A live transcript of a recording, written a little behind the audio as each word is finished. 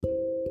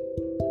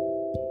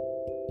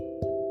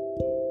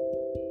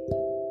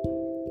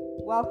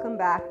Welcome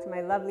back to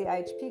my lovely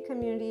IHP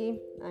community.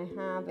 I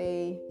have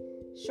a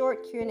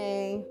short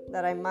Q&A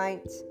that I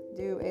might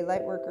do a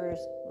Lightworkers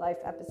Life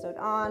episode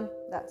on.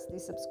 That's the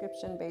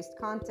subscription-based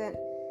content.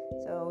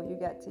 So you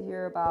get to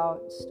hear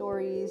about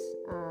stories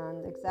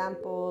and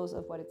examples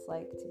of what it's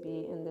like to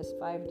be in this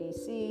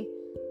 5DC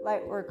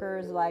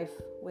Lightworkers life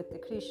with the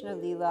Krishna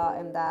Lila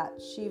and that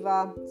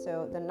Shiva.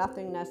 So the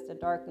nothingness, the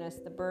darkness,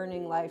 the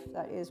burning life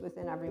that is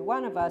within every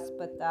one of us,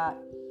 but that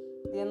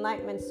the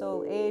Enlightenment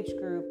Soul Age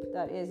group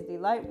that is the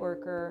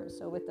Lightworker,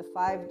 so with the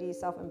 5D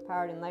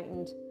self-empowered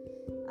enlightened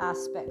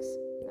aspects.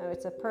 Now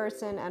it's a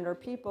person and or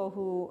people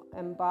who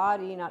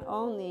embody not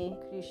only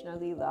Krishna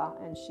Lila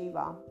and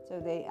Shiva, so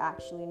they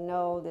actually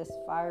know this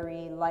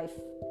fiery life.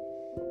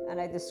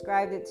 And I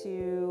described it to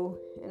you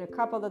in a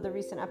couple of the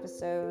recent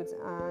episodes,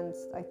 and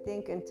I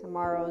think in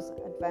tomorrow's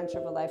Adventure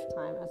of a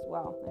Lifetime as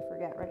well. I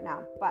forget right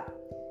now. But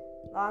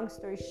long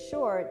story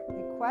short,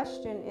 the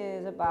question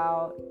is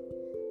about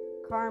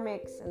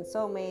karmics and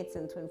soulmates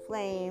and twin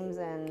flames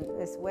and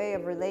this way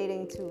of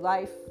relating to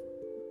life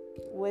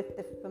with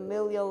the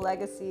familial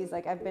legacies.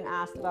 Like I've been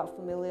asked about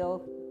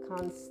familial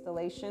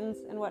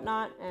constellations and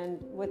whatnot, and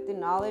with the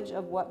knowledge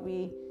of what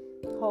we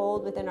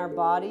hold within our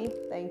body.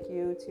 Thank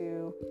you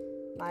to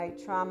my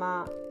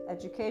trauma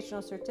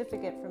educational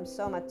certificate from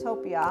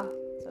Somatopia,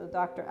 so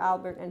Dr.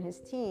 Albert and his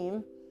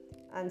team.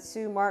 And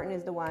Sue Martin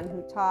is the one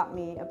who taught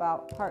me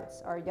about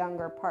parts, our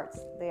younger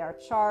parts. They are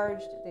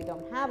charged, they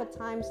don't have a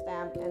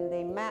timestamp, and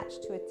they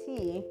match to a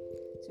T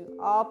to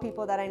all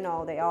people that I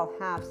know. They all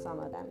have some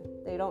of them.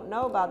 They don't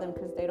know about them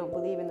because they don't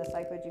believe in the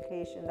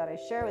psychoeducation that I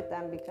share with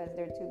them because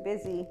they're too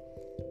busy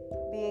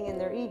being in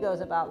their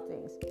egos about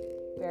things.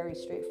 Very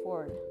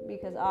straightforward.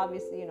 Because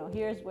obviously,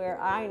 here's where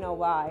I know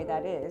why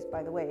that is,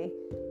 by the way,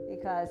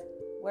 because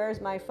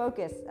where's my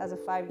focus as a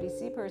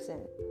 5DC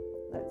person?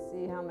 Let's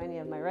see how many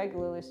of my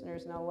regular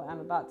listeners know what I'm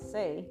about to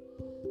say.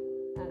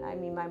 And I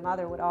mean, my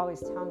mother would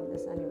always tell me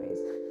this anyways.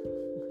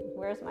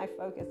 Where's my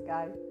focus,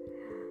 guys?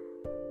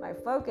 My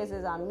focus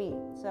is on me.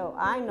 So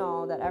I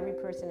know that every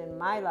person in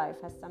my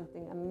life has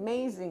something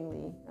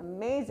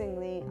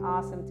amazingly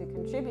awesome to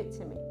contribute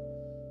to me.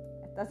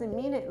 It doesn't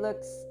mean it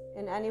looks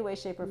in any way,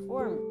 shape, or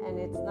form, and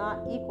it's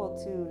not equal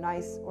to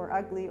nice or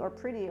ugly or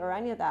pretty or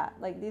any of that.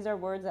 Like, these are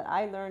words that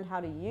I learned how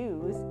to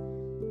use,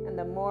 and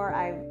the more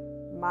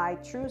my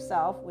true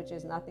self, which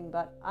is nothing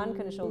but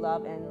unconditional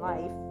love and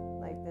life,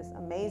 like this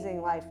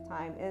amazing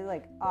lifetime, is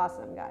like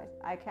awesome, guys.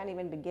 I can't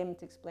even begin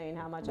to explain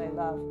how much I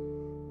love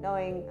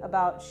knowing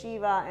about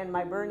Shiva and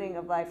my burning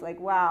of life.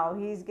 Like, wow,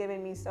 he's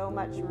given me so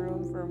much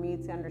room for me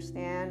to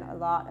understand a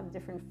lot of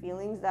different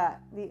feelings that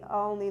the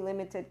only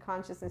limited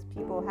consciousness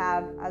people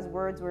have as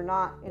words were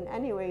not in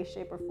any way,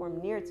 shape, or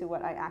form near to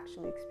what I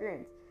actually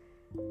experienced.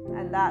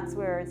 And that's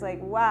where it's like,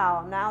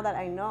 wow, now that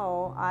I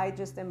know I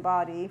just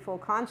embody full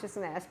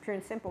consciousness, pure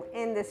and simple,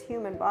 in this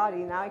human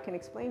body, now I can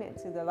explain it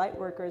to the light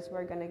workers who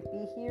are going to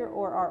be here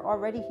or are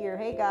already here.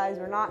 Hey guys,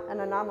 we're not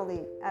an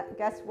anomaly.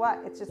 Guess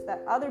what? It's just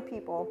that other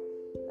people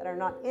that are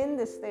not in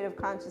this state of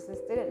consciousness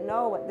didn't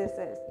know what this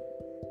is.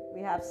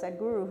 We have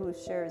Sadhguru who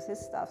shares his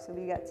stuff, so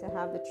we get to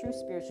have the true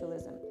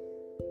spiritualism.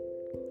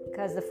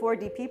 Because the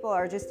 4D people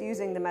are just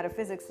using the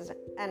metaphysics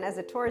and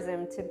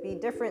esotericism to be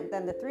different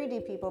than the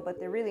 3D people, but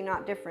they're really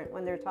not different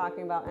when they're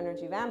talking about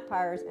energy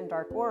vampires and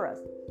dark auras.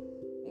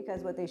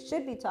 Because what they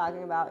should be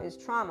talking about is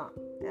trauma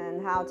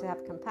and how to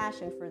have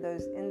compassion for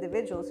those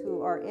individuals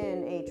who are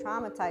in a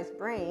traumatized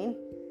brain,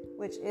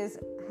 which is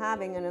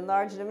having an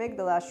enlarged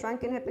amygdala,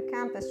 shrunken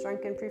hippocampus,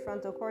 shrunken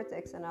prefrontal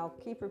cortex, and I'll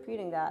keep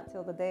repeating that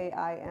till the day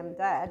I am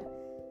dead.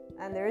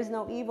 And there is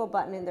no evil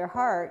button in their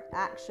heart.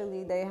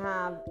 Actually, they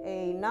have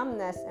a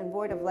numbness and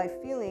void of life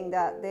feeling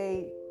that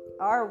they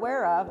are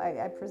aware of.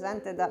 I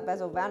presented that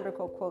Bessel van der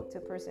Kolk quote to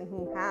a person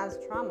who has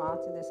trauma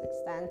to this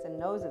extent and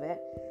knows of it,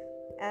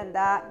 and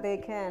that they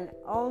can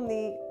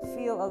only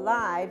feel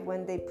alive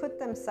when they put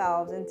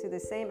themselves into the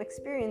same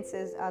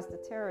experiences as the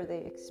terror they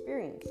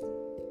experienced.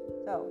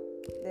 So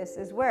this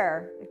is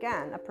where,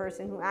 again, a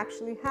person who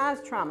actually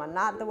has trauma,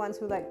 not the ones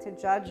who like to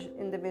judge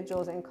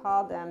individuals and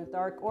call them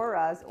dark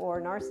auras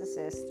or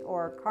narcissists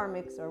or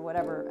karmics or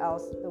whatever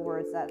else the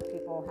words that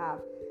people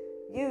have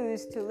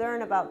used to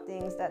learn about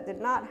things that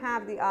did not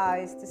have the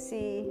eyes to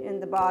see in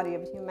the body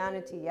of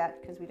humanity yet,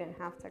 because we didn't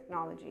have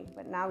technology,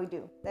 but now we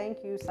do.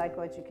 Thank you,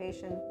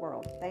 psychoeducation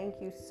world.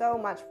 Thank you so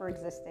much for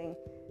existing.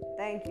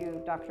 Thank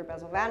you, Dr.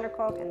 Bessel van der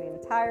Kolk and the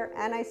entire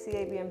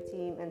NICABM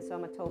team in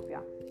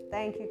Somatopia.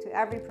 Thank you to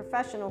every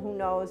professional who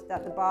knows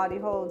that the body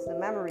holds the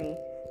memory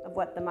of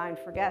what the mind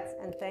forgets.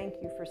 And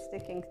thank you for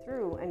sticking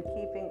through and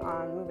keeping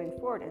on moving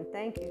forward. And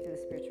thank you to the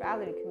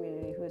spirituality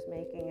community who is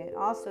making it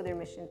also their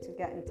mission to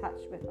get in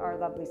touch with our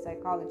lovely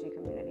psychology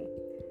community.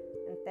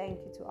 And thank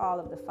you to all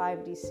of the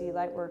 5DC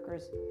light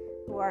workers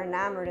who are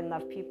enamored and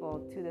love people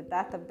to the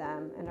death of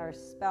them and are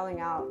spelling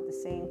out the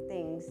same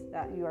things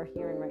that you are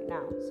hearing right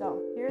now.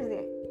 So here's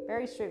the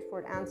very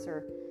straightforward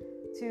answer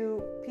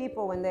to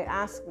people when they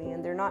ask me,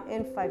 and they're not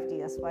in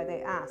 5D, that's why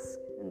they ask.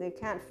 And they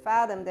can't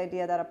fathom the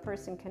idea that a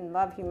person can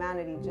love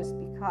humanity just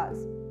because.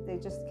 They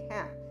just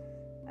can't.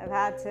 I've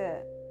had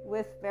to,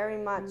 with very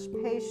much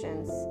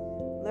patience,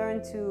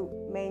 learn to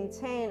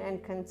maintain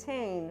and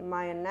contain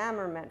my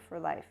enamorment for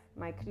life,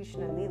 my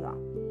Krishna Lila,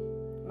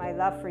 my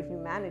love for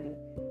humanity.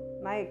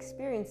 My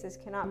experiences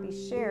cannot be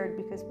shared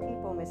because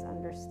people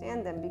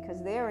misunderstand them,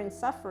 because they are in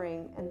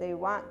suffering and they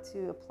want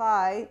to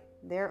apply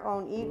their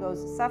own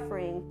ego's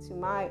suffering to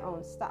my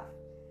own stuff,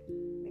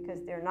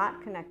 because they're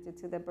not connected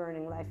to the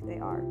burning life they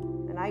are.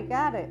 And I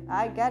get it.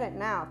 I get it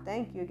now.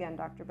 Thank you again,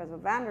 Dr. Bessel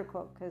van der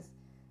Kolk, because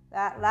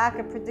that lack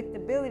of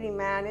predictability,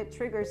 man, it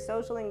triggers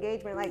social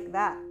engagement like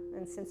that.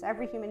 And since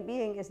every human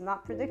being is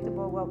not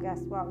predictable, well, guess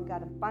what? We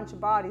got a bunch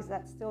of bodies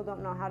that still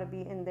don't know how to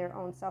be in their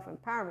own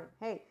self-empowerment.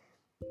 Hey,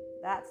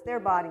 that's their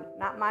body,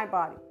 not my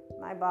body.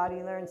 My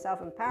body learned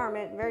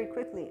self-empowerment very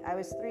quickly. I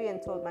was 3 and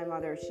told my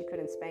mother she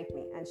couldn't spank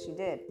me, and she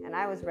did. And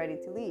I was ready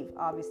to leave.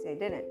 Obviously, I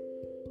didn't.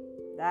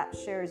 That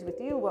shares with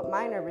you what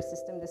my nervous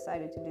system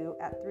decided to do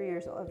at 3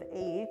 years of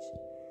age.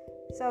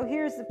 So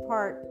here's the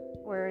part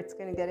where it's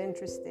going to get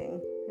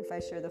interesting if I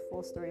share the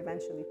full story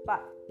eventually.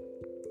 But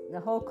the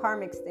whole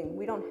karmics thing,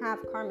 we don't have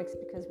karmics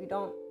because we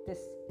don't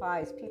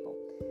despise people.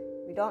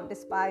 We don't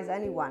despise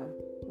anyone.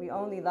 We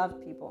only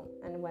love people.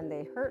 And when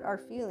they hurt our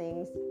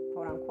feelings,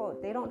 quote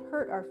unquote, they don't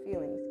hurt our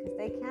feelings because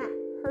they can't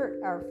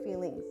hurt our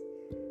feelings.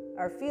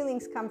 Our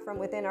feelings come from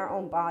within our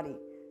own body.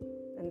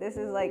 And this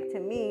is like, to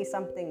me,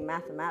 something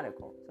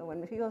mathematical. So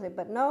when people say,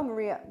 but no,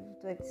 Maria,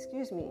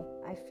 excuse me,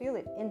 I feel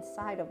it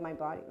inside of my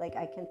body. Like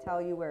I can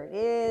tell you where it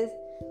is.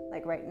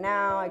 Like right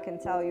now, I can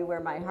tell you where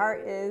my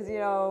heart is,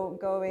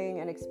 going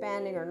and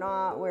expanding or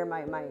not, where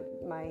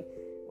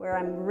where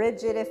I'm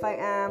rigid if I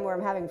am, where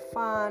I'm having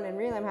fun. And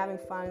really I'm having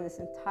fun in this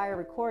entire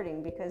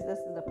recording, because this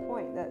is the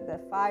point, that the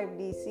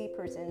 5DC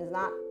person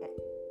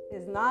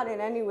is not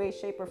in any way,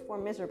 shape, or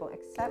form miserable,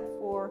 except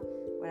for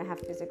when I have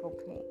physical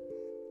pain.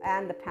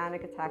 And the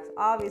panic attacks,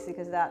 obviously,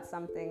 because that's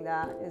something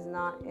that is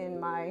not in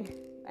my,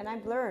 and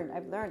I've learned,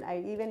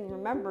 I even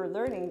remember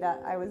learning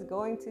that I was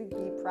going to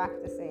be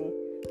practicing.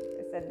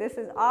 I said, this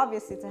is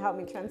obviously to help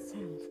me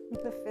transcend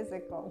the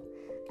physical.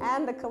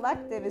 And the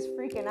collective is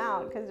freaking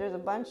out because there's a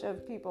bunch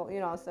of people,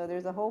 so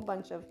there's a whole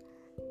bunch of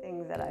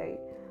things that I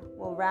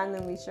will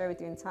randomly share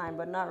with you in time,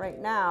 but not right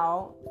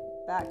now.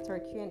 Back to our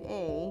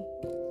Q&A.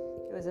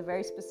 It was a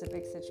very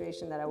specific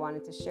situation that I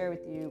wanted to share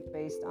with you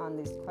based on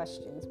these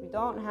questions. We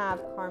don't have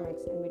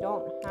karmics, and we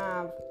don't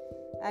have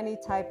any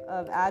type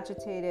of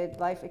agitated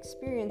life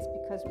experience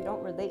because we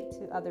don't relate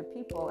to other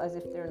people as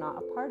if they're not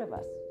a part of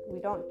us. We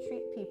don't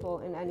treat people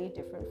in any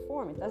different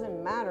form. It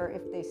doesn't matter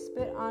if they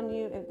spit on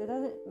you. It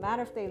doesn't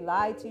matter if they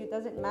lie to you. It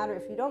doesn't matter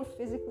if you don't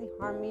physically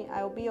harm me.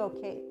 I'll be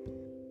okay.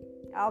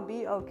 I'll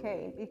be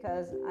okay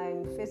because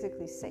I'm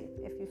physically safe.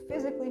 If you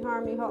physically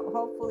harm me,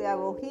 hopefully I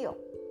will heal.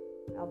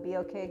 I'll be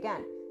okay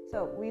again.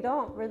 So we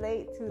don't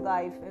relate to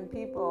life and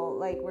people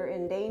like we're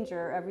in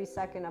danger every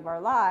second of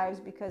our lives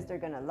because they're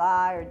going to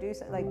lie or do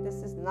something. Like,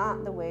 this is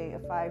not the way a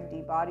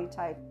 5D body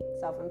type,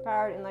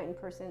 self-empowered, enlightened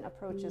person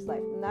approaches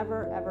life.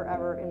 Never, ever,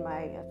 ever in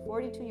my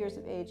 42 years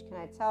of age can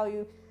I tell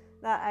you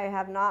that I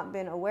have not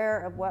been aware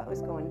of what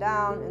was going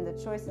down and the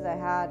choices I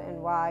had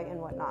and why and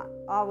whatnot.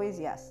 Always,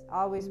 yes.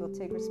 Always will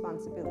take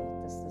responsibility.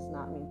 This does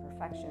not mean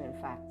perfection, in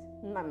fact.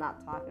 I'm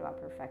not talking about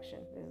perfection.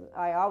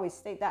 I always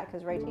state that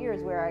because right here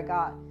is where I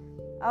got,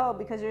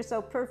 because you're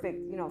so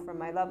perfect, from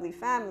my lovely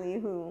family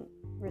who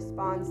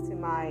responds to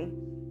my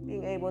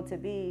being able to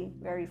be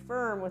very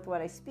firm with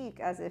what I speak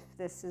as if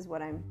this is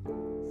what I'm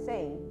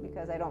saying,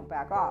 because I don't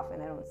back off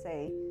and I don't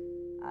say,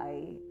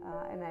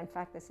 and in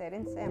fact I say I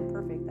didn't say I'm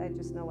perfect, I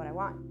just know what I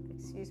want.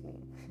 Excuse me.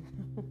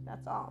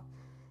 That's all.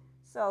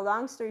 So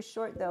long story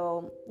short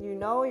though,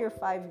 you're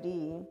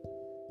 5D.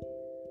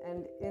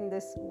 And in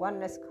this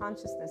oneness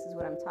consciousness is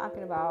what I'm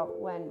talking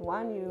about when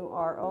you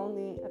are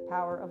only a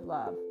power of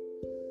love.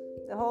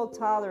 The whole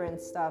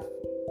tolerance stuff,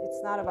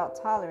 it's not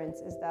about tolerance,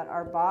 is that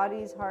our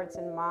bodies, hearts,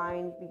 and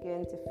mind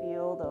begin to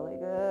feel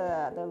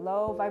the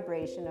low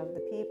vibration of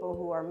the people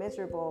who are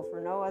miserable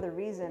for no other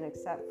reason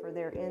except for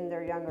they're in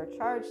their younger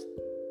charged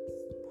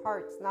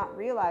parts, not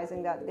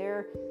realizing that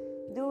they're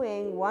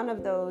doing one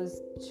of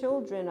those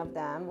children of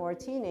them or a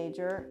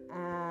teenager,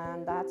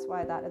 and that's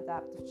why that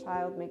adaptive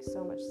child makes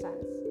so much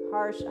sense.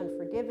 Harsh,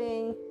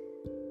 unforgiving,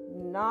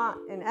 not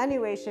in any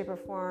way, shape, or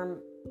form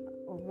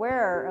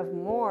aware of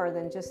more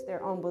than just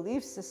their own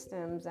belief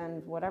systems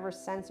and whatever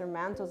sense or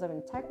mantles of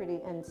integrity,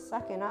 and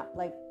sucking up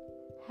like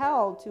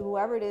hell to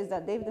whoever it is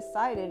that they've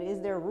decided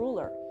is their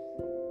ruler.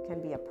 It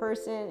can be a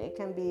person, it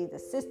can be the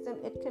system,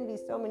 it can be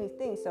so many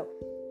things. So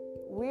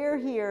we're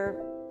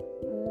here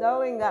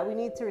knowing that we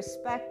need to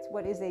respect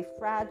what is a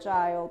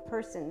fragile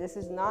person. This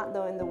is not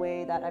though in the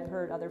way that I've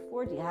heard other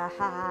 4D,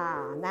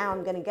 now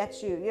I'm gonna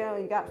get you.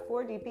 You got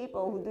 4D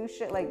people who do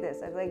shit like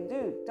this. I was like,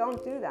 dude,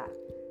 don't do that.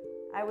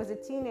 I was a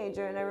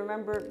teenager and I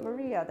remember,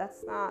 Maria,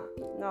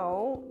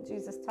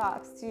 Jesus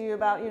talks to you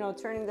about,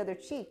 turning the other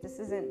cheek. This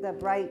isn't the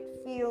right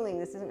feeling.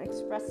 This isn't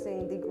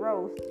expressing the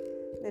growth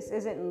This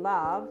isn't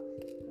love.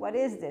 What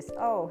is this?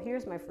 Oh,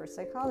 here's my first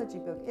psychology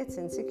book. It's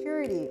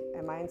insecurity.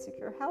 Am I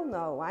insecure? Hell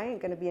no. I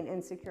ain't going to be an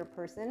insecure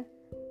person.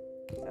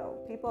 So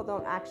people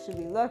don't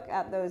actually look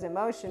at those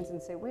emotions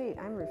and say, wait,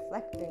 I'm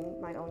reflecting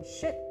my own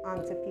shit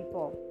onto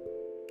people.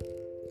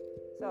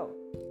 So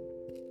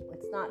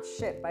it's not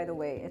shit, by the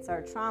way. It's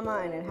our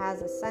trauma, and it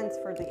has a sense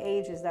for the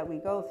ages that we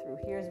go through.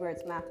 Here's where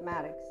it's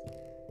mathematics.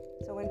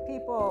 So when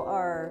people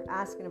are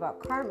asking about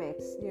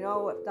karmics,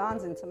 what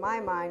dawns into my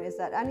mind is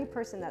that any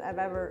person that I've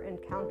ever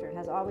encountered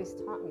has always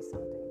taught me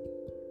something.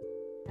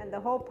 And the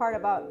whole part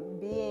about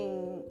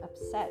being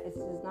upset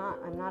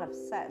I'm not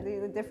upset.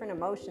 The different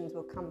emotions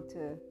will come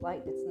to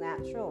light. It's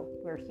natural.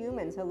 We're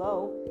humans.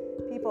 Hello.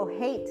 People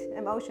hate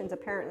emotions,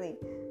 apparently.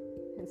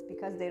 It's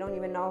because they don't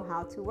even know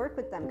how to work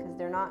with them, because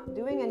they're not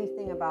doing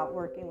anything about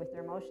working with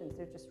their emotions.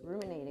 They're just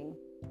ruminating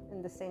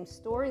in the same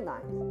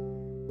storylines,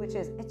 which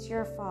is, it's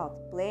your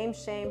fault. Blame,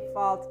 shame,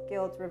 fault,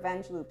 guilt,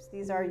 revenge loops.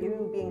 These are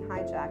you being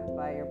hijacked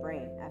by your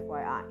brain,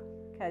 FYI.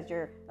 Because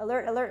you're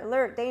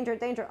alert, danger,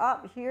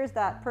 here's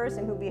that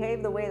person who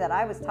behaved the way that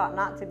I was taught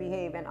not to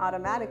behave, and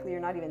automatically you're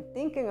not even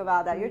thinking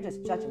about that. You're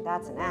just judging.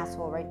 That's an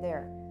asshole right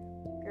there.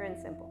 Pure and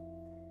simple.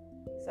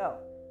 So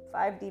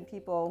 5D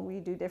people, we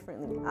do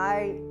differently.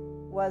 I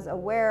was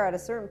aware at a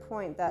certain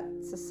point that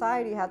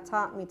society had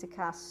taught me to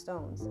cast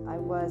stones. I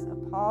was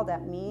appalled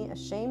at me,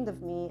 ashamed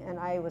of me, and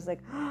I was like,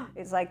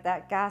 it's like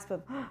that gasp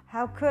of,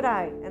 how could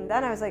I? And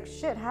then I was like,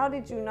 shit, how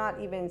did you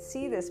not even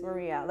see this,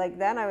 Maria? Like,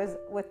 then I was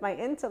with my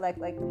intellect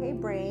like, hey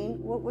brain,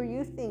 what were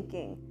you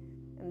thinking?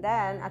 And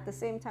then at the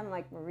same time,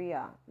 like,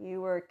 Maria,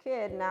 you were a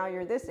kid, now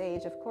you're this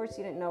age, of course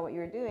you didn't know what you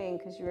were doing,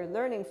 because you were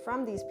learning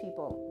from these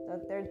people.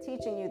 They're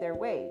teaching you their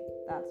way.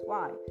 That's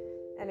why.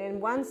 And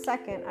in 1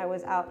 second, I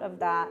was out of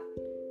that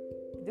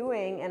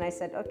doing, and I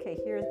said, okay,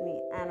 here's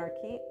me,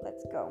 anarchy,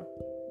 let's go.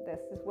 This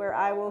is where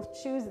I will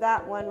choose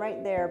that one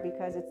right there,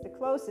 because it's the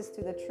closest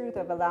to the truth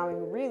of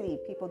allowing really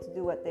people to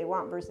do what they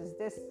want versus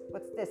this.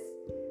 What's this?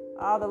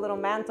 All the little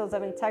mantles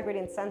of integrity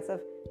and sense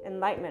of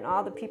enlightenment,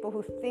 all the people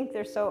who think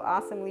they're so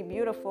awesomely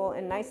beautiful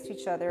and nice to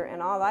each other,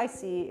 and all I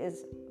see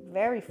is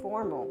very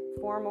formal.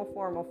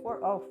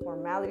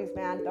 Formalities,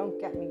 man, don't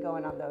get me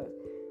going on those.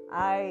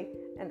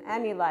 And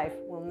any life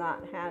will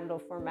not handle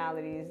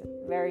formalities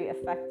very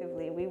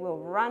effectively. We will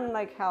run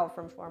like hell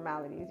from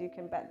formalities. You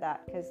can bet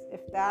that. Because if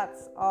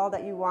that's all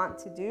that you want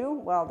to do,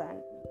 well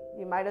then,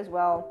 you might as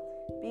well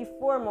be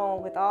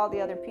formal with all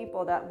the other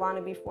people that want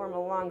to be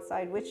formal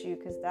alongside with you,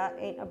 because that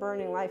ain't a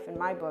burning life in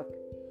my book.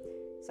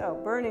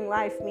 So burning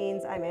life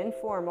means I'm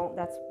informal.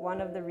 That's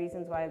one of the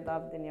reasons why I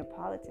love the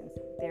Neapolitans.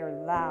 They're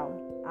loud.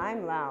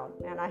 I'm loud,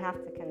 and I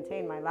have to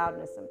contain my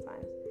loudness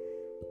sometimes.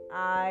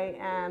 I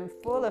am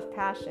full of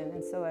passion,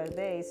 and so are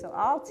they. So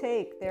I'll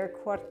take their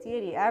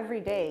quartieri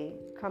every day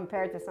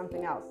compared to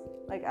something else.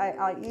 Like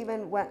I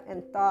even went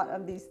and thought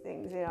of these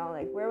things,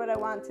 like where would I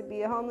want to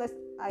be a homeless?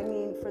 I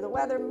mean, for the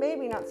weather,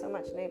 maybe not so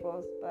much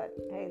Naples, but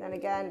hey, then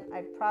again,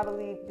 I'd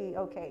probably be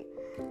okay.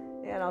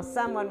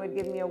 Someone would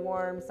give me a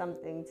warm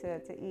something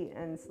to eat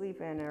and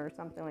sleep in or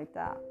something like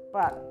that.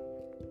 But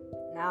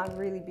now I'm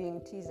really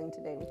being teasing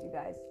today with you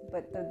guys.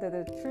 But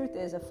the truth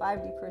is, a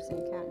 5D person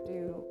can't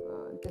do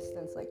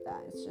distance like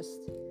that.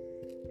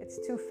 It's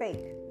too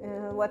fake.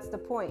 What's the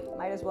point?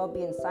 Might as well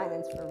be in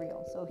silence for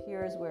real. So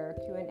here's where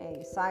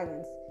Q&A,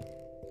 silence.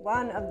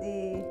 One of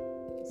the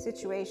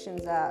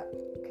situations that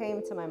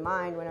came to my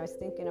mind when I was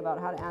thinking about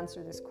how to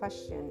answer this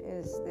question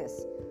is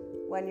this.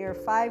 When you're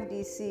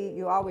 5DC,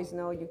 you always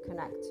know you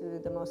connect to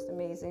the most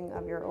amazing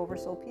of your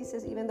oversoul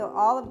pieces. Even though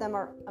all of them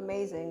are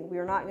amazing,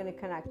 we're not going to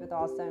connect with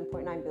all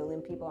 7.9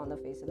 billion people on the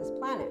face of this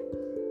planet.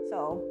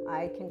 So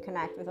I can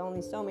connect with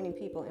only so many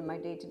people in my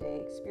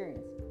day-to-day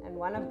experience. And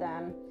one of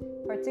them,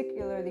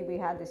 particularly, we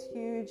had this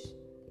huge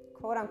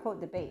quote-unquote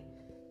debate.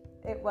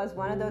 It was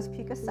one of those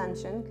peak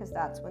ascension, because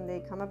that's when they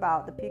come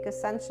about, the peak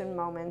ascension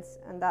moments,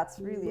 and that's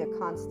really a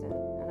constant.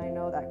 And I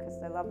know that because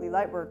the lovely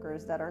light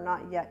workers that are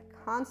not yet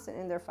constant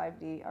in their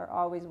 5D are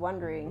always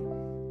wondering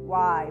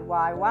why.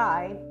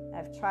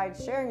 I've tried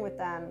sharing with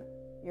them,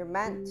 you're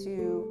meant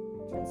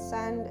to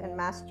transcend and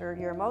master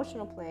your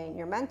emotional plane,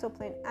 your mental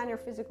plane, and your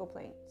physical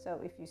plane. So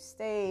if you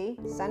stay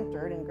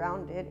centered and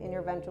grounded in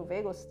your ventral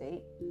vagal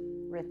state,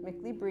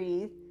 rhythmically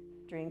breathe,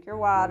 drink your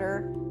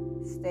water,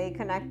 stay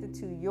connected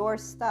to your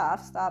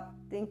stuff, stop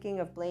thinking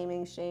of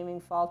blaming, shaming,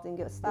 faulting,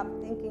 stop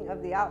thinking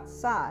of the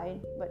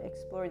outside, but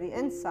explore the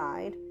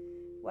inside.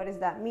 What does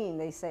that mean?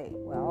 They say,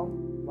 well,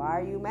 why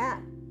are you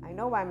mad? I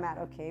know I'm mad.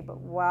 Okay,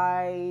 but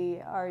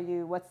why are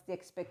you, what's the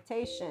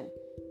expectation?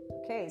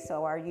 Okay,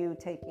 so are you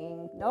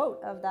taking note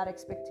of that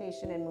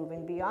expectation and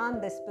moving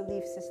beyond this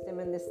belief system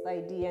and this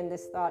idea and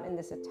this thought and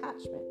this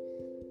attachment?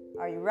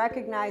 Are you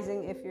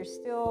recognizing if you're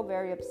still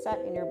very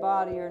upset in your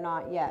body or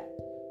not yet?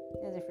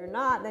 And if you're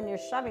not, then you're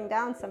shoving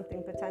down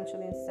something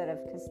potentially instead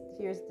of, because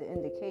here's the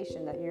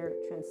indication that you're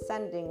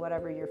transcending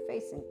whatever you're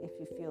facing. If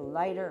you feel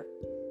lighter,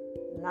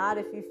 not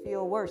if you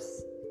feel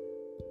worse,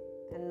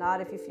 and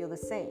not if you feel the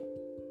same.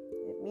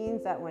 It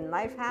means that when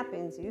life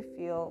happens, you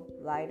feel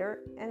lighter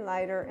and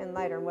lighter and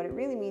lighter. And what it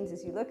really means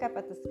is you look up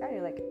at the sky and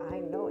you're like, I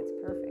know it's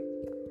perfect.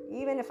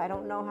 Even if I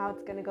don't know how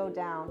it's going to go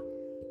down.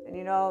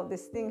 And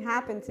this thing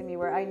happened to me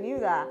where I knew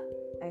that.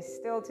 I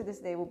still to this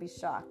day will be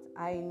shocked.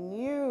 I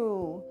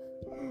knew,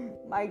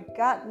 my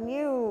gut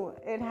knew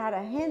it had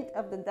a hint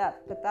of the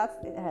depth, but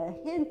it had a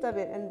hint of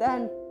it. And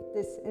then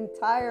this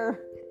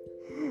entire,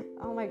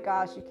 oh my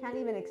gosh, you can't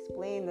even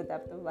explain the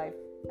depth of life.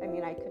 I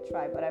mean, I could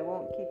try, but I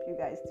won't keep you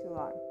guys too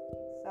long.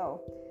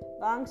 So,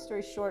 long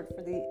story short,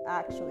 for the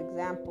actual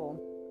example,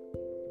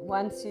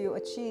 once you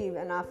achieve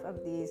enough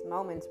of these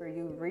moments where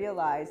you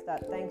realize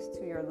that thanks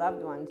to your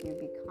loved ones, you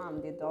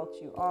become the adult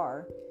you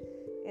are,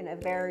 in a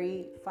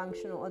very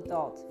functional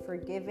adult,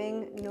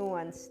 forgiving,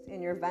 nuanced,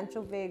 in your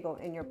ventral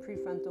vagal, in your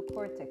prefrontal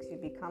cortex, you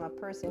become a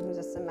person who's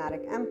a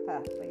somatic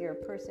empath, but you're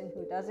a person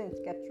who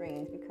doesn't get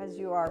drained because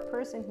you are a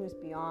person who's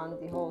beyond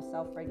the whole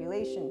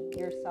self-regulation.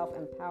 You're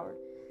self-empowered.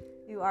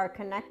 You are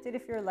connected,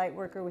 if you're a light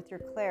worker, with your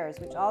clairs,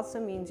 which also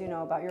means you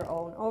know about your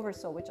own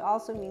oversoul, which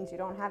also means you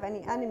don't have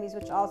any enemies,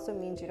 which also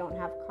means you don't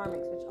have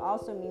karmics, which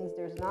also means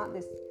there's not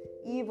this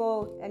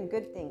evil and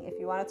good thing. If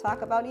you want to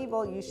talk about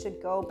evil, you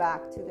should go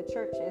back to the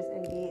churches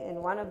and be in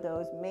one of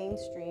those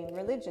mainstream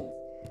religions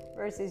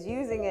versus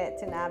using it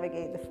to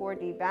navigate the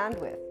 4D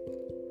bandwidth.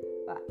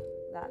 But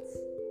that's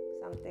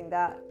something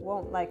that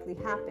won't likely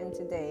happen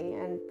today,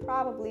 and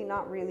probably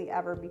not really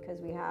ever, because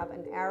we have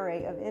an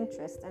array of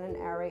interests and an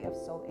array of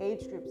soul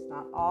age groups.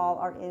 Not all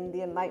are in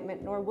the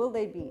enlightenment, nor will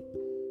they be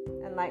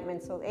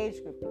enlightenment soul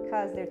age group,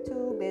 because they're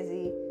too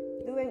busy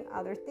doing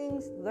other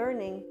things,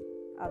 learning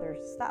other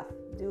stuff,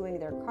 doing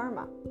their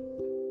karma,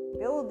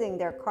 building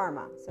their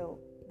karma. So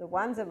the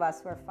ones of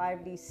us who are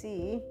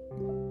 5DC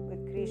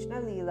with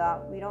Krishna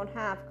Lila, we don't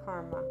have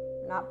karma.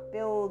 We're not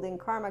building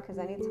karma, because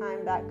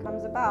anytime that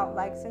comes about,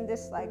 likes and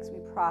dislikes, we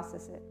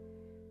process it.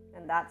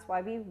 And that's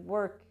why we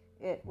work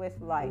it with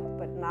light,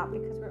 but not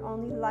because we're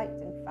only light.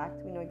 In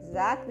fact, we know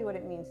exactly what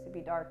it means to be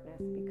darkness,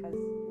 because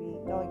we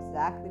know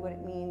exactly what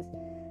it means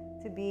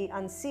to be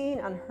unseen,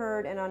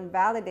 unheard, and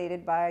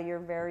unvalidated by your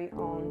very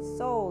own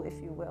soul,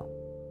 if you will.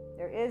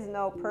 There is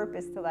no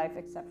purpose to life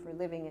except for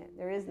living it.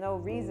 There is no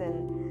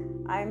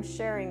reason I'm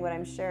sharing what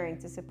I'm sharing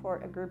to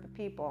support a group of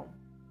people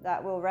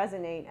that will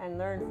resonate and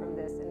learn from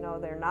this and know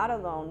they're not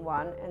alone,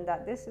 one, and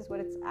that this is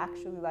what it's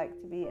actually like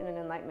to be in an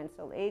enlightenment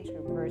soul age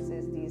group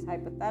versus these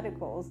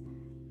hypotheticals.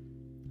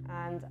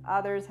 And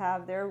others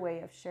have their way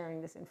of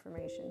sharing this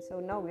information.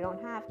 So no, we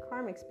don't have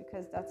karmics,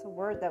 because that's a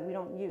word that we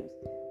don't use.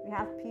 We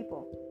have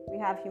people, we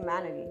have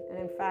humanity. And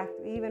in fact,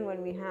 even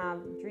when we have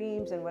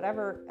dreams and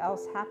whatever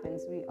else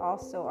happens, we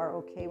also are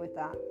okay with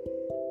that.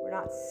 We're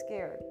not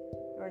scared.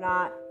 We're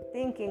not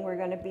thinking we're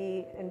going to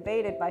be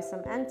invaded by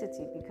some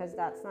entity, because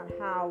that's not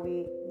how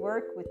we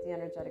work with the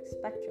energetic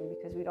spectrum,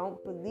 because we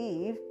don't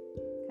believe,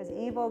 because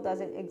evil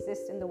doesn't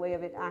exist in the way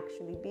of it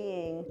actually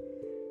being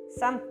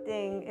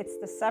something. It's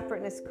the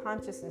separateness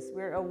consciousness.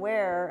 We're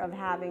aware of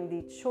having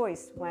the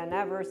choice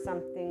whenever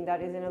something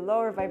that is in a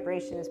lower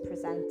vibration is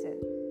presented,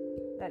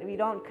 that we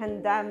don't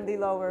condemn the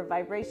lower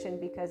vibration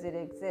because it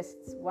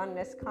exists.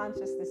 Oneness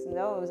consciousness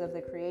knows of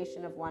the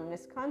creation of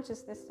oneness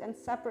consciousness and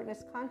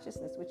separateness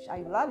consciousness, which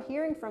I love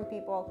hearing from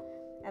people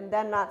and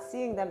then not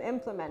seeing them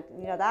implement.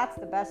 That's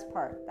the best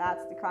part.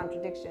 That's the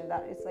contradiction.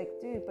 That it's like,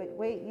 dude, but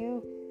wait,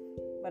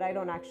 but I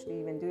don't actually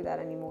even do that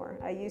anymore.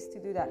 I used to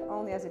do that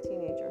only as a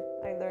teenager.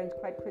 I learned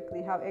quite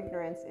quickly how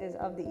ignorance is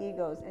of the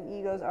egos, and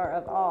egos are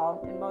of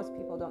all, and most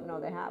people don't know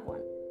they have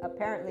one.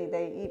 Apparently,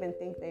 they even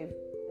think they've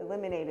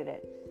eliminated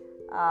it.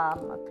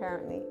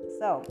 Apparently.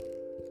 So,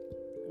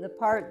 the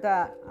part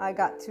that I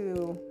got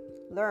to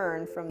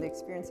learn from the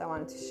experience I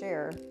wanted to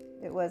share,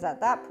 it was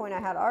at that point I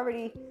had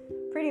already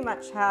pretty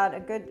much had a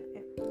good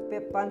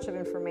bunch of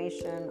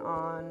information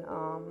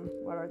on,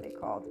 what are they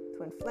called?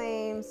 Twin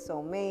flames,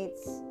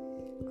 soulmates,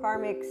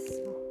 karmics,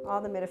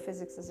 all the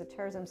metaphysics,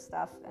 esotericism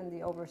stuff, and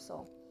the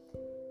oversoul.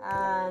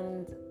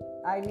 And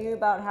I knew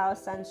about how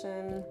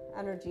ascension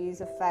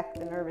energies affect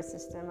the nervous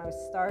system. I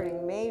was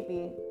starting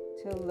maybe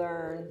to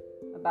learn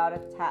about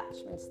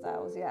attachment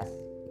styles. Yes,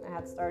 I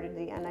had started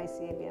the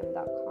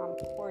nicabm.com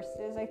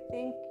courses, I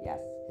think.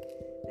 Yes,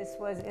 this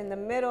was in the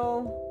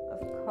middle of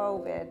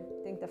COVID,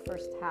 I think the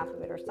first half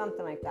of it or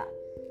something like that.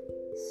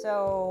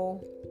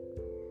 So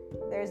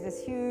there's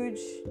this huge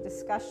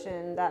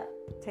discussion that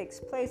takes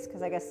place,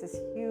 because I guess this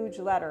huge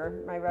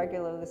letter, my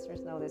regular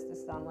listeners know this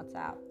is on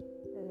WhatsApp,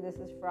 and this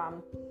is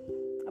from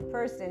a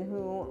person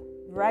who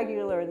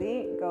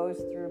regularly goes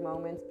through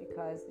moments,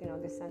 because the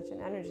ascension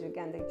energies,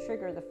 again, they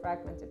trigger the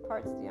fragmented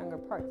parts, the younger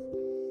parts.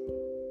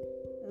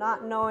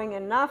 Not knowing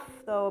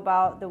enough though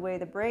about the way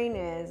the brain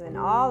is and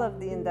all of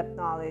the in-depth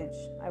knowledge,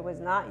 I was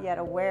not yet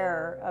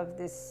aware of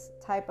this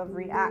type of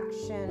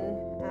reaction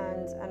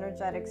and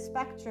energetic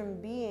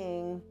spectrum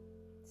being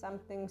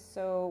something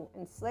so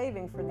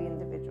enslaving for the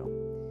individual.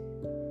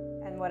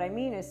 And what I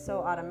mean is so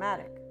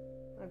automatic.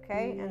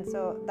 Okay, and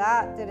so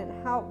that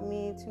didn't help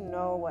me to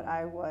know what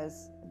I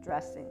was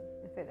addressing.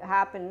 If it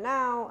happened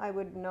now, I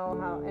would know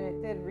how, and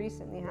it did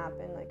recently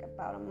happen, like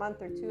about a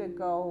month or two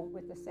ago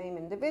with the same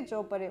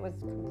individual, but it was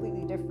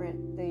completely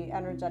different. The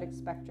energetic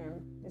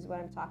spectrum is what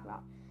I'm talking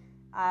about.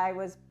 I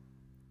was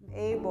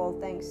able,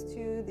 thanks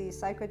to the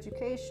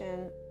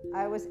psychoeducation,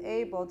 I was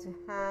able to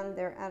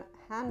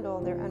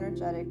handle their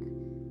energetic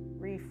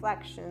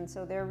reflection,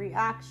 so their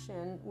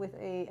reaction with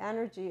a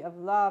energy of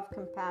love,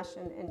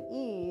 compassion, and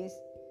ease,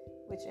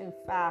 which in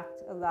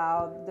fact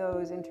allowed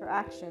those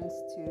interactions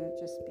to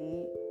just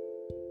be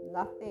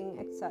nothing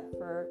except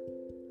for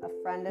a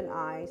friend and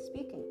I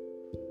speaking.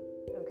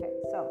 Okay,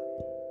 so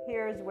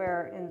here's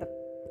where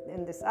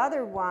in this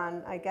other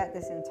one, I get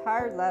this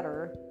entire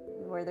letter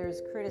where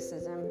there's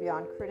criticism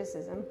beyond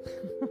criticism.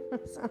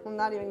 So I'm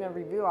not even going to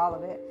review all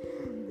of it,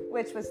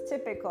 which was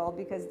typical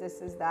because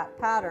this is that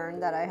pattern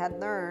that I had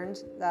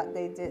learned that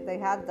they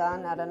had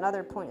done at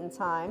another point in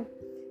time.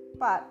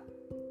 But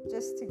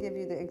just to give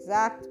you the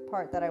exact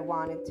part that I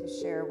wanted to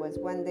share was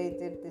when they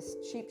did this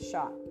cheap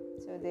shot.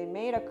 So they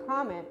made a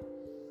comment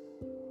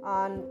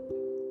on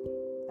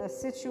a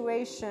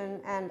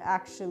situation, and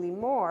actually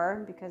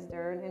more, because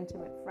they're an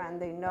intimate friend,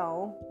 they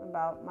know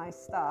about my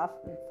stuff.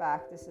 In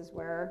fact, this is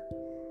where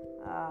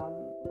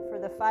for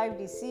the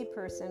 5DC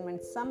person,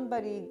 when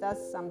somebody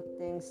does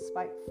something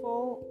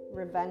spiteful,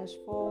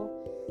 revengeful,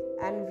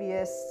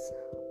 envious,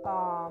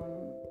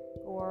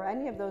 or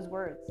any of those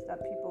words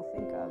that people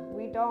think of,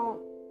 we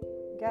don't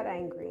get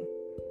angry.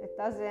 It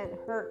doesn't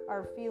hurt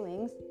our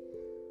feelings.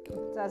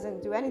 It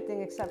doesn't do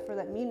anything except for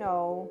let me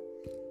know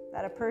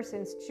that a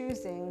person's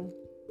choosing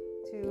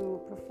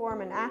to perform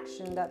an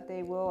action that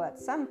they will at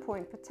some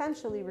point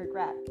potentially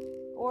regret.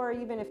 Or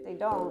even if they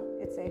don't,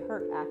 it's a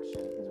hurt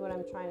action is what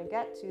I'm trying to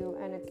get to,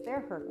 and it's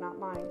their hurt, not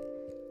mine.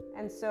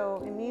 And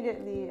so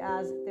immediately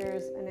as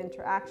there's an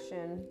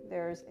interaction,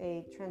 there's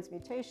a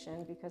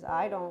transmutation, because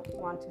I don't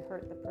want to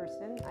hurt the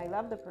person. I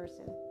love the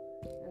person.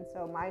 And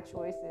so my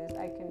choice is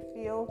I can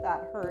feel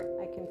that hurt.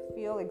 I can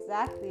feel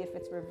exactly if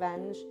it's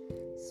revenge,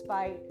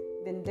 spite,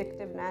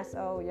 vindictiveness.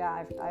 Oh yeah,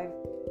 I've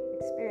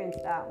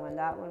experienced that one.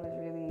 That one was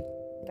really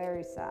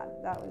very sad.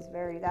 That was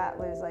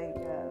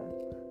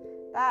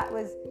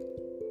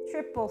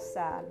triple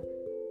sad,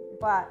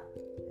 but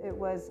it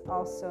was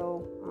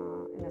also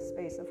in a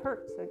space of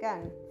hurt. So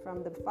again,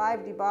 from the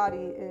 5D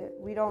body,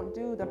 we don't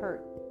do the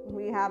hurt.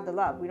 We have the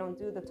love. We don't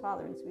do the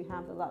tolerance. We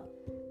have the love.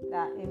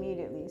 That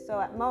immediately. So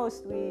at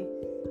most, we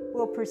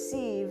will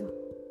perceive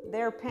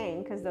their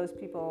pain, because those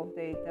people,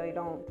 they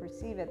don't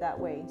perceive it that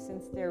way.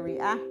 Since they're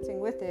reacting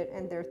with it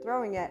and they're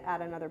throwing it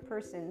at another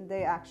person,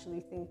 they actually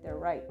think they're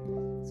right.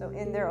 So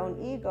in their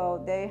own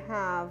ego, they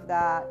have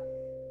that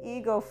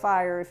ego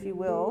fire, if you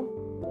will,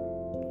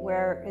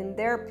 where in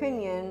their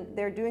opinion,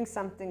 they're doing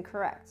something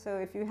correct. So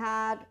if you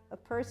had a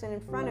person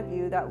in front of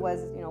you that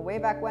was, way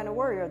back when a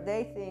warrior,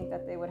 they think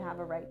that they would have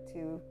a right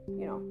to,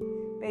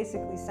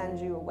 basically send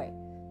you away.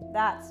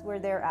 That's where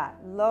they're at.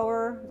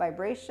 Lower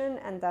vibration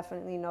and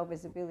definitely no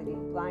visibility,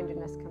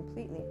 blindness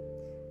completely.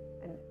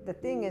 And the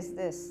thing is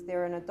this,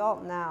 they're an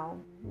adult now,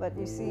 but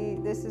you see,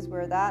 this is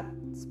where that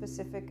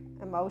specific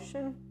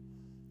emotion,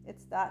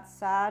 it's that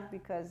sad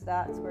because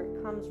that's where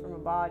it comes from, a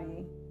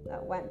body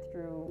that went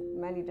through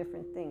many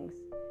different things.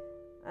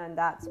 And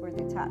that's where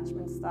the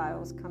attachment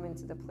styles come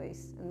into the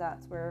place. And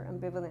that's where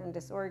ambivalent and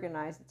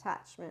disorganized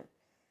attachment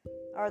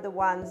are the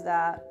ones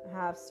that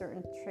have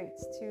certain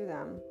traits to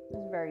them.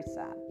 It's very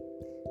sad.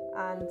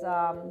 And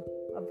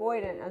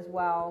avoidant as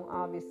well,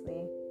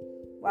 obviously.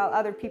 While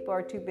other people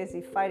are too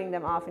busy fighting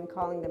them off and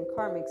calling them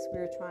karmics,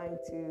 we're trying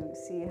to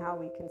see how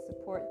we can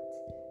support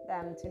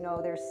them to know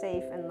they're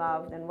safe and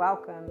loved and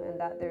welcome, and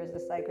that there's a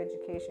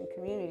psychoeducation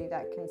community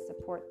that can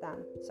support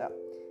them. So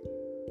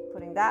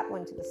putting that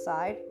one to the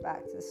side,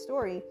 back to the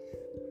story,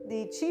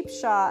 the cheap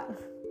shot,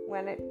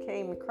 when it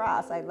came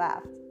across, I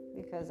laughed,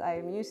 because I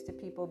am used to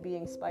people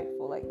being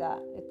spiteful like that.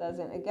 It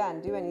doesn't,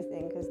 again, do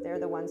anything, because they're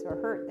the ones who are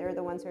hurt. They're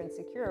the ones who are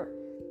insecure.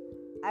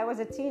 I was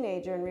a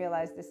teenager and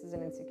realized this is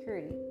an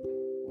insecurity.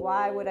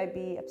 Why would I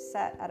be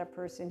upset at a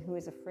person who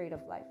is afraid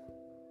of life?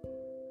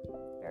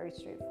 Very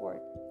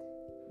straightforward.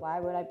 Why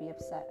would I be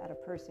upset at a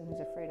person who's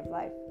afraid of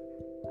life?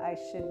 I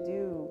should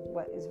do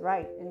what is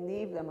right and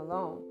leave them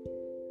alone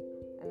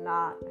and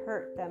not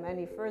hurt them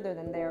any further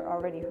than they're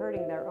already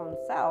hurting their own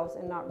selves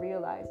and not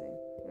realizing.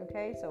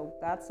 Okay, so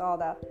that's all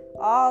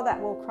that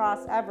will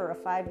cross ever a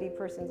 5D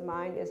person's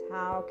mind is,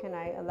 how can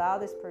I allow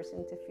this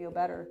person to feel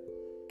better?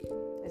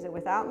 Is it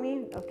without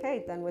me?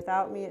 Okay, then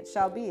without me it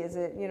shall be. Is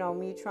it,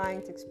 me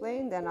trying to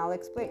explain? Then I'll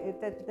explain.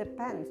 It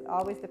depends,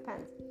 always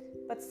depends.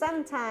 But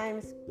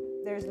sometimes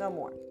there's no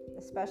more,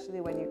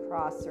 especially when you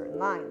cross certain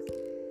lines,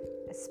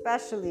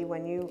 especially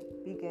when you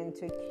begin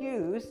to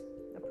accuse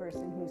the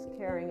person who's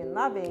caring and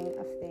loving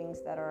of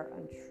things that are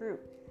untrue.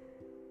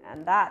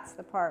 And that's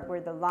the part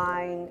where the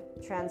line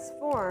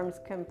transforms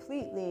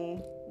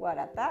completely what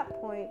at that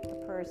point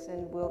a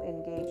person will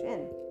engage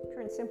in.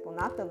 Pure and simple,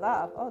 not the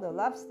love. Oh, the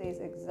love stays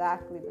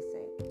exactly the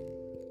same.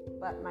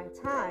 But my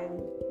time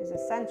is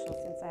essential,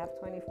 since I have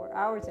 24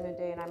 hours in a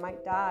day and I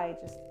might die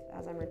just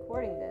as I'm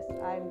recording this,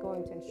 I'm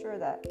going to ensure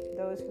that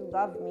those who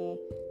love me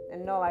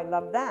and know I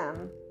love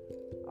them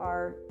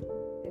are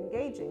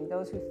engaging.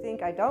 Those who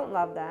think I don't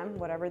love them,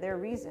 whatever their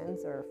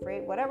reasons, or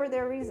afraid, whatever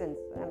their reasons,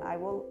 and I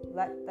will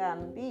let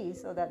them be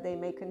so that they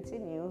may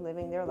continue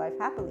living their life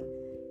happily.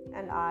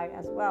 And I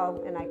as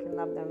well, and I can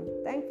love them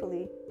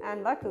thankfully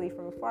and luckily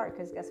from afar,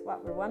 because guess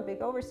what? We're one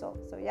big oversoul.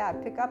 So yeah, I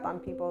pick up on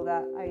people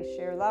that I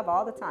share love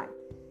all the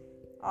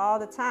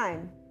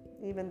time,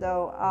 even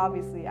though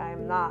obviously I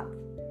am not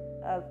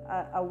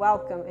a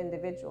welcome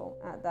individual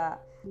at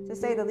that, to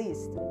say the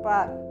least.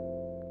 But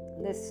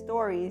this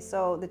story,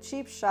 so the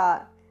cheap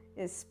shot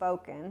is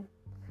spoken,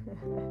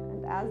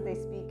 and as they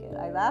speak it,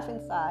 I laugh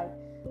inside.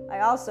 I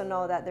also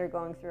know that they're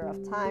going through a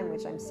rough time,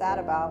 which I'm sad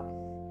about,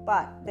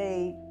 but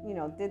they,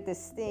 did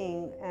this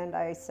thing, and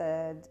I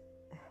said,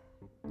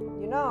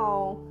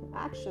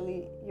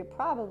 actually, you're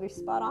probably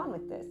spot on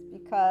with this,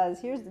 because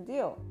here's the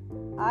deal.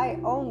 I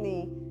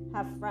only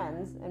have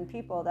friends and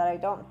people that I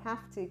don't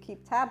have to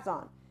keep tabs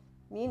on.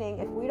 Meaning,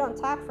 if we don't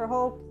talk for a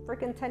whole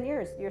freaking 10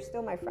 years, you're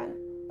still my friend.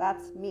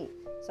 That's me.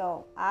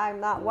 So I'm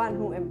not one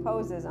who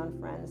imposes on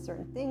friends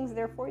certain things.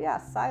 Therefore,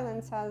 yes,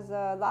 silence has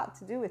a lot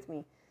to do with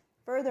me.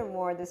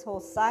 Furthermore, this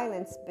whole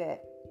silence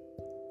bit,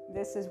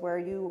 this is where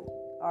you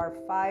are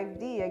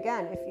 5D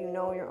again, if you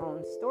know your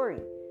own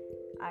story.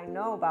 I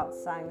know about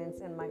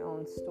silence in my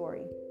own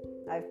story.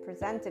 I've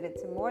presented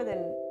it to more than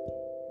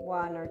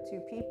one or two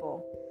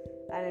people.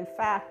 And in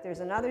fact, there's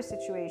another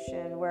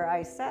situation where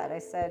I said,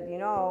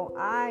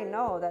 I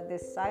know that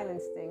this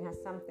silence thing has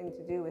something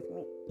to do with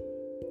me.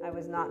 I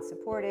was not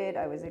supported,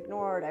 I was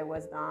ignored, I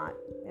was not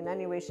in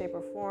any way, shape,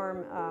 or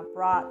form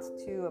brought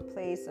to a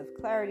place of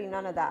clarity,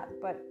 none of that.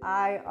 But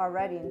I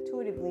already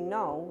intuitively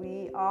know,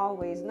 we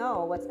always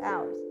know what's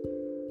ours.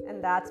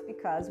 And that's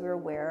because we're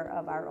aware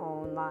of our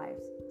own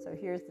lives. So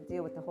here's the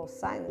deal with the whole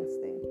silence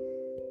thing.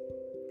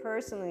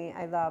 Personally,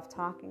 I love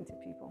talking to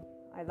people.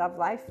 I love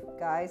life,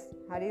 guys.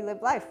 How do you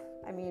live life?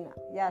 I mean,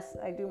 yes,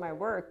 I do my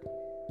work,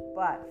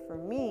 but for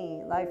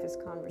me, life is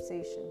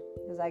conversation,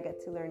 because I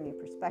get to learn new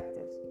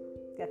perspectives,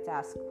 get to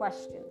ask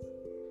questions,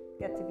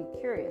 get to be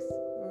curious.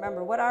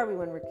 Remember, what are we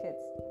when we're kids?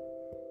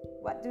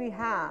 What do we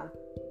have?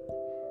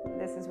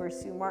 This is where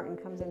Sue Martin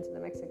comes into the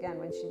mix again,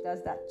 when she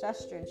does that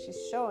gesture and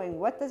she's showing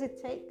what does it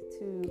take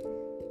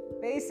to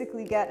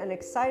basically get an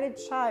excited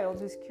child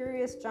who's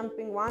curious,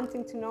 jumping,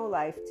 wanting to know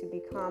life to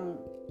become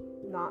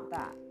not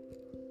that.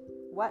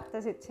 What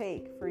does it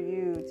take for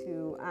you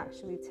to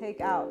actually take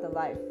out the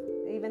life?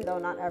 Even though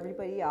not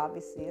everybody,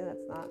 obviously,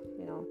 that's not,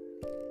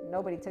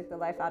 nobody took the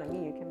life out of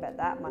me, you can bet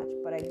that much.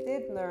 But I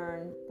did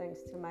learn,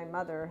 thanks to my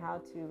mother,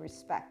 how to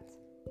respect.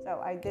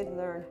 So I did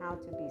learn how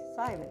to be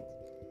silent.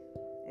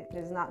 It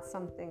is not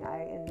something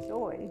I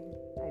enjoy.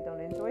 I don't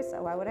enjoy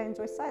silence. Why would I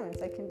enjoy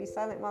silence? I can be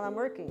silent while I'm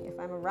working. If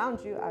I'm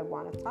around you, I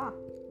want to talk.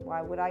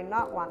 Why would I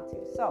not want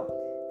to? So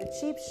the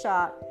cheap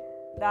shot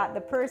that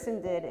the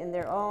person did in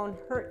their own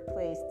hurt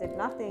place did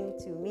nothing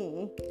to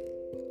me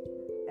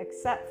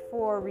except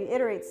for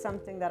reiterate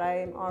something that I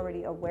am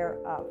already aware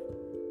of.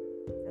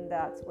 And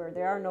that's where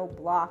there are no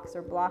blocks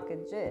or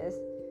blockages.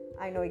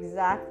 I know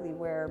exactly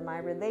where my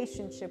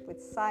relationship with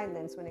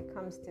silence when it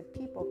comes to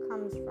people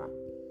comes from.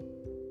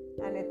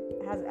 And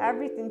it has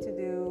everything to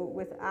do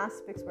with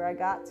aspects where I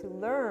got to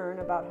learn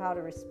about how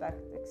to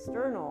respect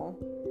external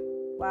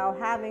while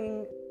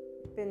having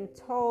been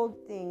told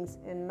things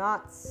in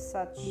not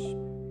such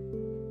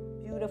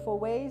beautiful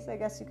ways, I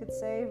guess you could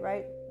say,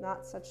 right?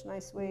 Not such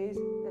nice ways.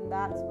 And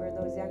that's where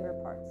those younger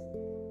parts.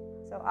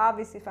 So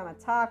obviously, if I'm a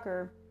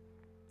talker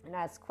and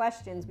ask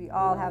questions, we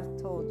all have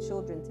told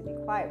children to be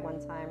quiet one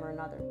time or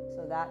another.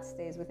 So that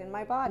stays within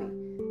my body.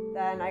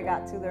 Then I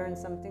got to learn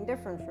something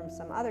different from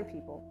some other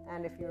people.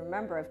 And if you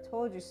remember, I've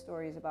told you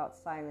stories about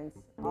silence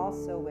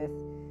also with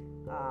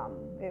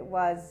it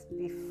was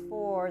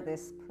before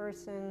this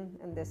person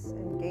and this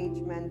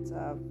engagement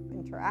of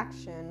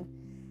interaction,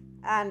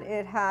 and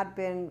it had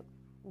been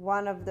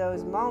one of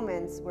those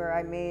moments where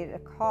I made a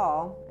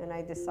call and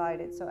I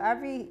decided. So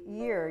every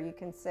year, you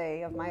can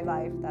say, of my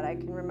life that I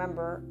can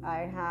remember, I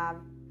have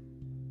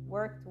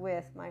worked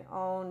with my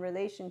own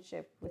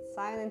relationship with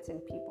silence in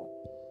people.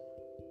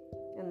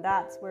 And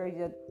that's where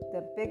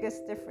the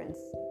biggest difference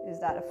is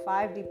that a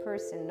 5D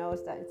person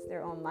knows that it's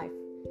their own life.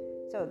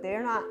 So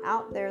they're not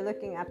out there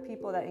looking at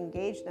people that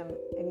engage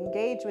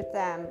with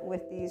them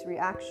with these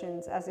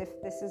reactions as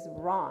if this is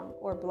wrong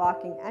or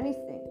blocking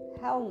anything.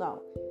 Hell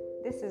no.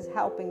 This is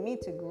helping me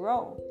to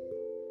grow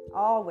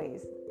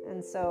always.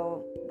 And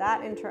so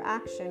that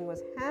interaction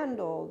was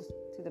handled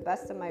to the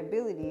best of my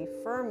ability,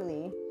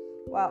 firmly,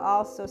 while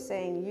also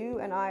saying you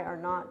and I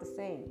are not the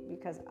same,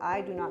 because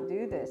I do not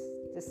do this.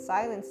 This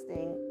silence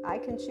thing, I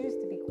can choose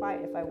to be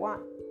quiet if I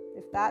want.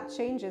 If that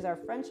changes our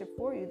friendship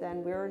for you,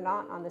 then we're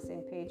not on the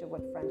same page of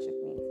what friendship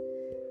means.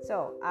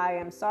 So I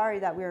am sorry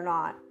that we're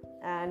not.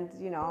 And,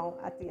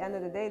 at the end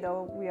of the day,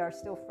 though, we are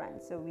still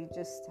friends. So we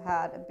just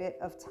had a bit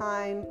of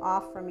time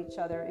off from each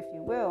other, if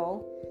you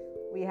will.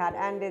 We had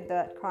ended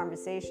that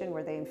conversation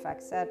where they, in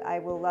fact, said, I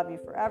will love you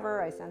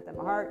forever. I sent them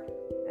a heart.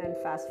 And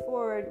fast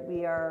forward,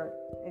 we are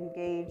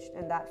engaged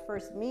in that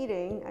first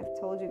meeting. I've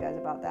told you guys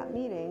about that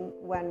meeting.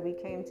 When we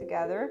came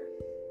together,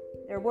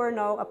 there were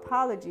no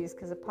apologies,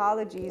 because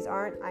apologies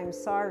aren't I'm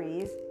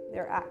sorries,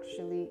 they're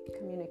actually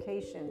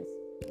communications.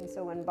 And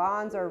so when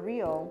bonds are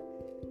real,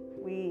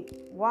 we,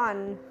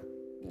 one,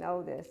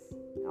 know this,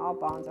 all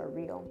bonds are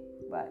real,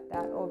 but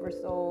that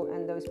oversoul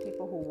and those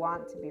people who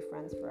want to be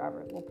friends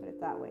forever, we'll put it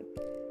that way.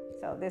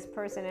 So this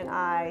person and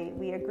I,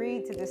 we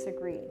agreed to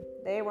disagree.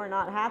 They were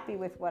not happy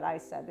with what I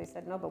said. They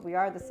said, no, but we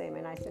are the same.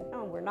 And I said,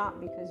 no, we're not,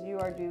 because you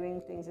are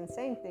doing things and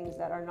saying things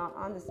that are not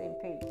on the same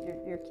page.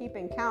 You're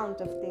keeping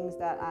count of things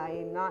that I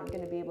am not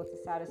going to be able to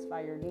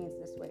satisfy your needs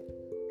this way.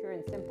 Pure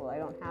and simple. I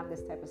don't have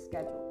this type of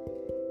schedule.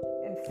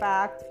 In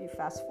fact, if you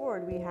fast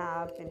forward, we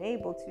have been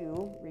able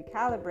to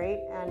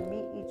recalibrate and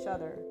meet each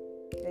other.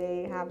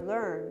 They have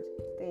learned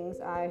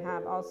things. I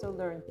have also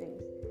learned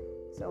things.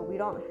 So we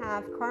don't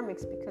have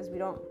karmics because we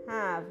don't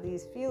have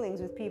these feelings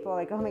with people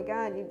like, oh my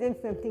God, you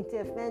did something to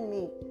offend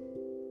me.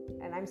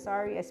 And I'm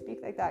sorry I speak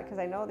like that, because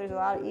I know there's a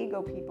lot of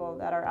ego people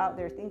that are out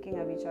there thinking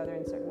of each other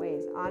in certain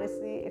ways.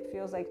 Honestly, it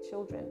feels like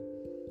children,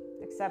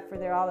 except for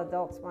they're all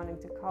adults wanting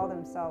to call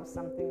themselves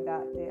something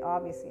that they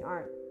obviously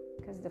aren't.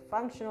 Because the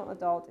functional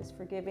adult is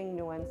forgiving,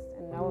 nuanced,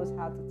 and knows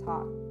how to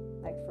talk,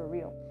 like for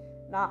real.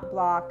 Not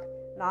block,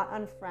 not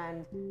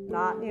unfriend,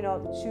 not,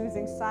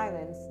 choosing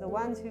silence. The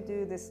ones who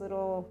do this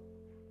little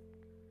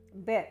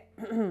bit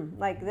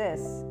like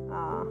this,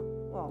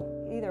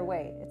 well, either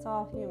way, it's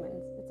all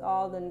humans. It's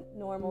all the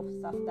normal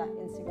stuff that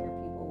insecure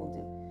people will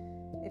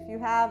do. If you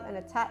have an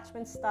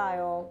attachment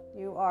style,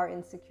 you are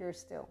insecure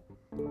still.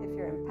 If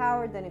you're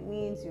empowered, then it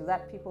means you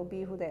let people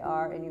be who they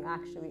are and you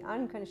actually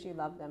unconsciously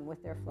love them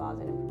with their flaws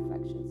and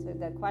imperfections. So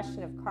the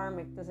question of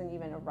karmic doesn't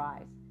even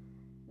arise.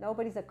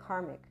 Nobody's a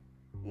karmic.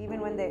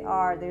 Even when they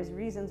are, there's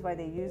reasons why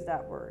they use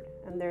that word.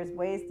 And there's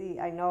ways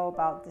I know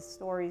about the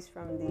stories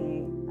from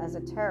the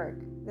esoteric.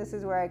 This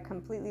is where I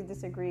completely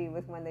disagree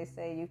with when they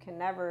say you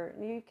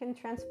can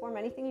transform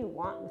anything you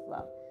want with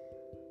love.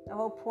 The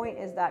whole point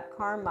is that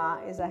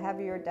karma is a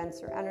heavier,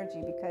 denser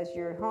energy, because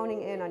you're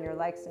honing in on your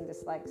likes and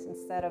dislikes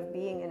instead of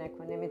being in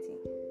equanimity.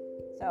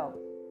 So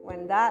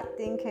when that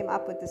thing came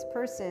up with this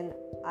person,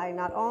 I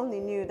not only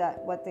knew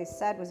that what they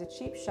said was a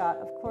cheap shot,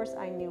 of course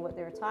I knew what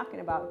they were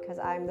talking about, because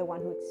I'm the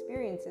one who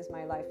experiences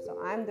my life.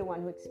 So I'm the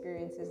one who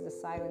experiences the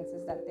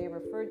silences that they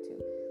referred to,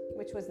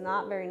 which was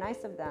not very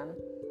nice of them,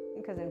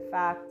 because in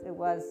fact it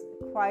was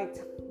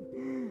quite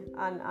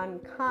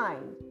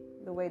unkind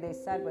the way they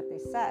said what they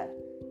said.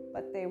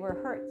 But they were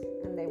hurt,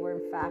 and they were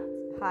in fact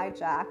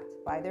hijacked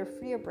by their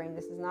fear brain.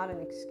 This is not an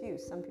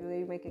excuse. Some people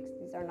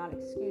these are not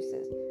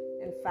excuses.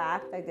 In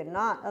fact, I did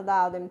not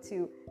allow them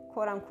to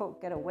quote unquote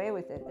get away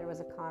with it. There was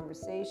a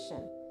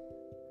conversation.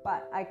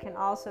 But I can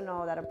also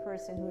know that a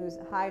person who's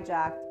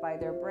hijacked by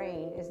their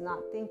brain is not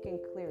thinking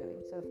clearly.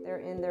 So if they're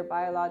in their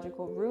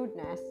biological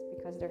rudeness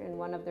because they're in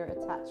one of their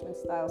attachment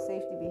style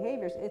safety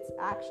behaviors, it's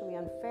actually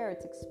unfair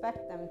to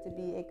expect them to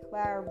be a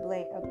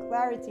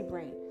clarity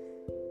brain.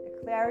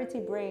 Clarity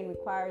brain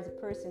requires a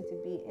person to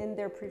be in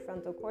their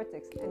prefrontal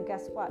cortex. And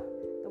guess what?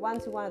 The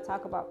ones who want to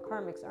talk about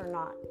karmics are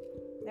not.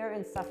 They're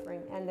in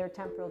suffering and their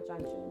temporal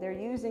junction. They're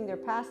using their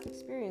past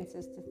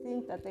experiences to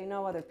think that they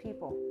know other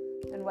people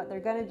and what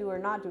they're going to do or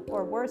not do.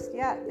 Or worse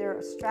yet,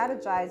 they're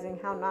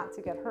strategizing how not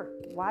to get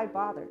hurt. Why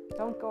bother?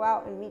 Don't go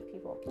out and meet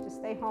people. Just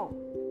stay home.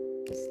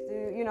 Just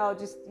do,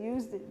 just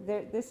use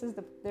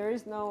there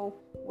is no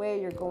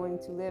way you're going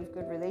to live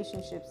good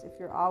relationships if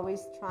you're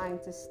always trying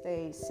to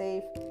stay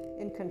safe,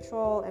 in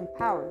control,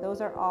 empowered.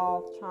 Those are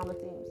all trauma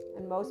themes,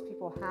 and most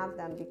people have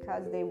them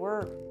because they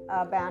were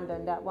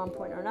abandoned at one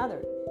point or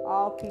another.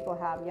 All people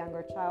have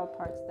younger child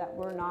parts that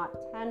were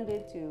not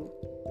tended to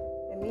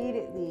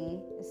immediately.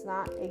 It's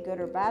not a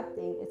good or bad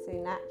thing. It's a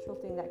natural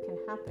thing that can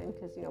happen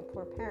because,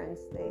 poor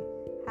parents, they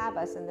have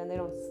us and then they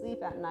don't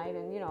sleep at night,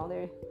 and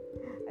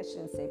I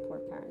shouldn't say poor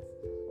parents.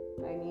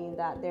 I mean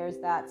that there's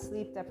that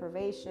sleep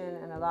deprivation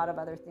and a lot of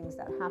other things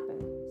that happen.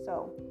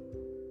 So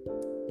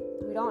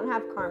we don't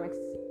have karmics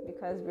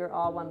because we're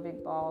all one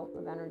big ball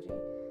of energy.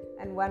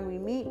 And when we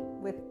meet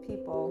with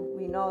people,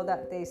 we know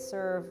that they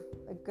serve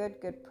a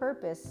good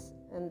purpose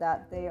and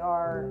that they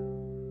are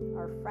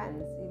our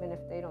friends, even if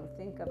they don't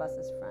think of us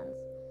as friends.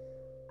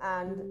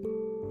 And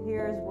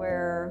here's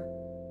where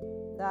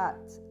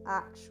that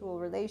actual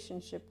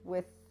relationship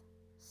with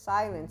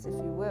silence, if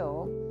you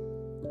will,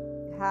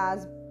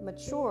 has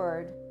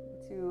matured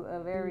to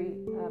a very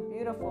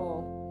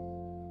beautiful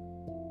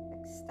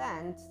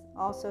extent,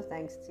 also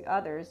thanks to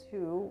others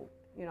who,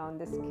 in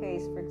this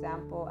case, for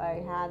example,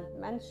 I had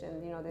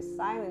mentioned, this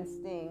silence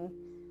thing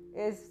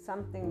is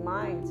something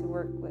mine to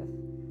work with.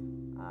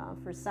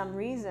 For some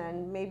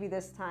reason, maybe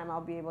this time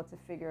I'll be able to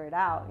figure it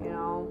out,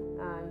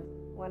 and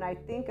when I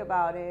think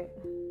about it,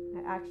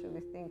 I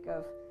actually think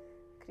of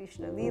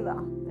Krishna Lila,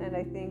 and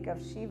I think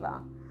of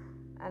Shiva,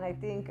 and I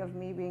think of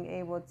me being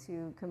able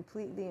to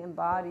completely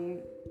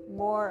embody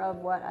more of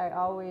what I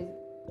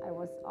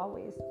was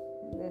always.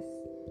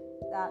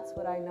 That's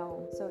what I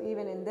know. So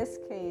even in this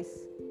case,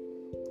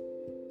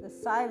 the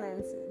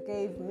silence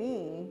gave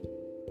me,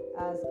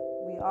 as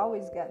we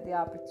always get, the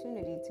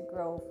opportunity to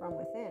grow from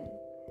within,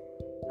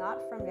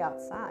 not from the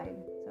outside.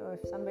 So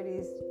if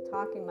somebody's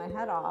talking my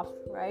head off,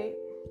 right?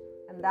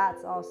 And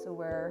that's also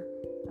where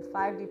the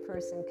 5D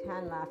person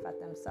can laugh at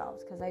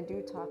themselves, because I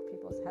do talk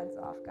people's heads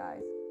off,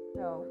 guys.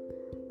 So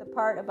the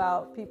part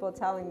about people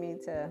telling me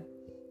to,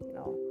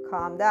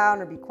 calm down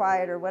or be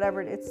quiet or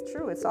whatever, it's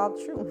true. It's all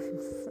true.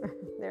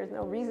 There's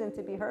no reason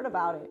to be hurt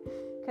about it,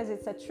 because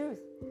it's a truth.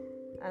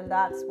 And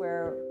that's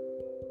where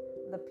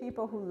the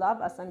people who love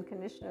us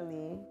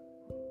unconditionally,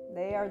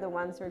 they are the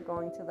ones who are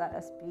going to let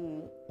us be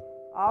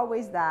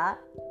always that.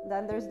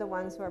 Then there's the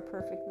ones who are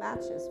perfect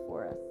matches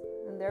for us.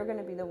 And they're going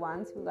to be the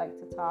ones who like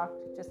to talk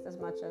just as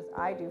much as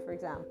I do, for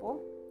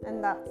example.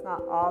 And that's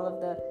not all of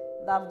the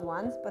loved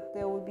ones, but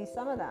there will be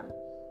some of them.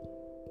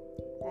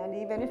 And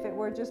even if it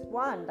were just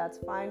one, that's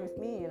fine with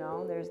me,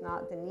 There's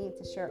not the need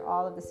to share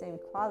all of the same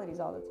qualities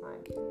all the time.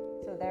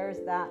 So there's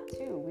that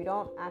too. We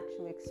don't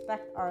actually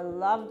expect our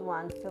loved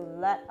ones to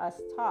let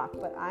us talk,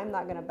 but I'm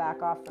not going to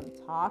back off from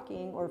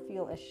talking or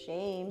feel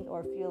ashamed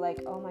or feel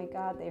like, oh my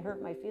God, they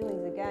hurt my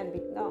feelings again.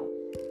 No.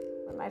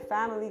 When my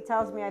family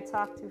tells me I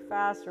talk too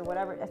fast or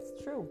whatever, it's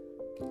true.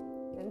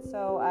 And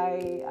so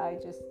I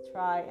just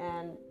try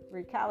and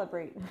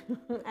recalibrate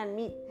and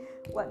meet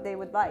what they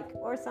would like.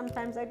 Or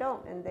sometimes I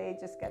don't, and they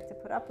just get to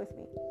put up with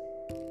me.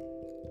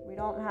 We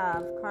don't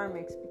have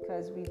karmics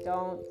because we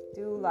don't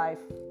do life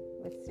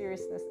with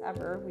seriousness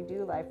ever. We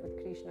do life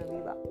with Krishna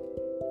Lila.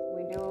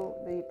 We do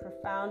the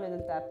profound and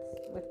the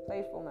depths with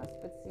playfulness.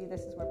 But see,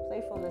 this is where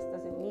playfulness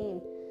doesn't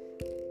mean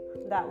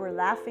that we're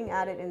laughing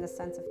at it in the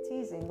sense of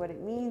teasing. What it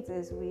means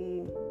is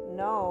we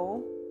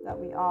know that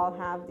we all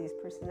have these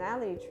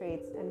personality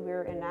traits and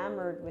we're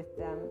enamored with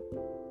them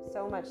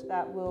so much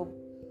that we'll,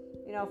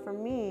 for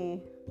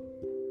me,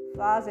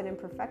 flaws and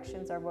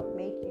imperfections are what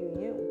make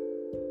you.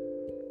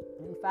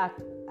 In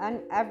fact,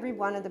 and every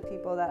one of the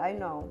people that I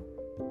know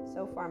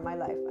so far in my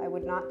life, I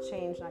would not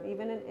change not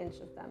even an inch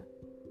of them,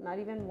 not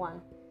even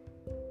one,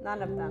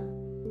 none of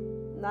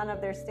them, none of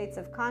their states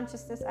of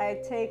consciousness.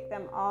 I take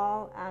them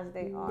all as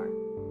they are,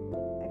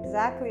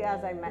 exactly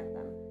as I met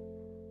them.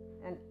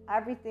 And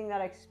everything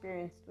that I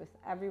experienced with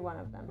every one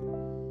of them,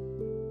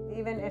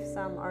 even if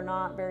some are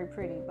not very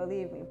pretty,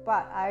 believe me.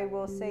 But I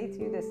will say to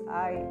you this,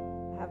 I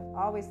have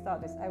always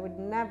thought this, I would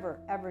never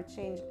ever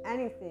change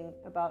anything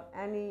about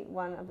any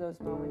one of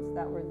those moments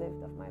that were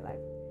lived of my life.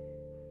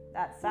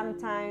 That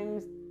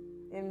sometimes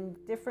in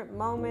different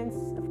moments,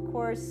 of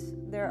course,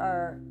 there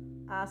are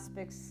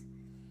aspects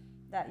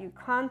that you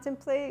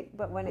contemplate,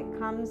 but when it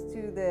comes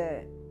to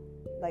the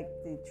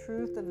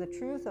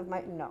truth of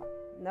my,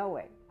 no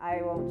way.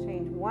 I won't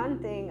change one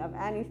thing of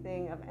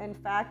anything. In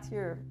fact,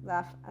 here,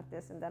 laugh at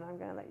this, and then I'm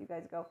going to let you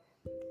guys go.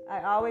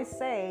 I always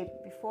say,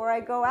 before I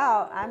go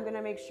out, I'm going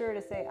to make sure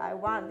to say, I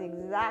want the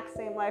exact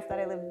same life that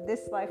I lived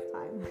this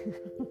lifetime,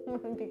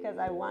 because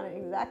I want it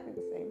exactly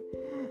the same.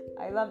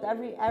 I loved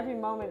every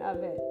moment of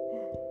it,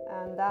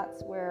 and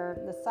that's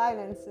where the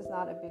silence is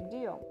not a big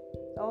deal.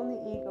 Only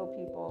ego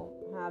people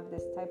have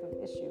this type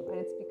of issue, and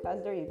it's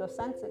because they're ego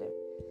sensitive,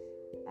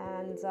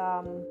 and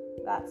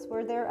that's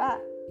where they're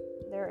at.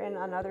 They're in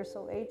another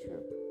soul age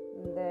group.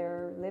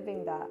 They're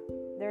living that.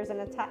 There's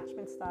an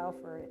attachment style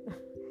for it.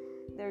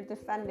 They're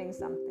defending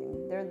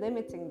something. They're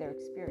limiting their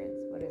experience,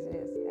 what it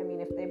is. I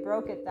mean, if they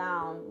broke it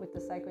down with the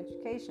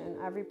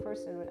psychoeducation, every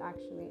person would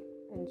actually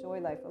enjoy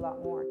life a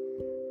lot more.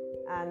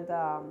 And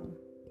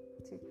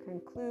to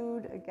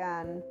conclude,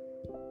 again,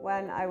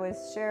 when I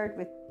was shared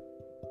with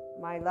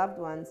my loved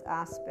ones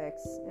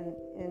aspects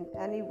in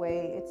any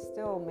way, it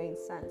still made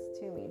sense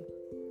to me,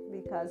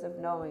 because of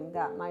knowing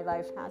that my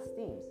life has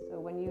themes. So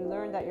when you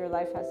learn that your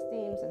life has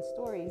themes and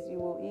stories, you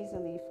will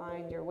easily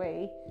find your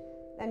way,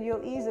 and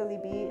you'll easily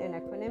be in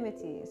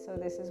equanimity. So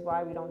this is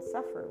why we don't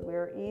suffer.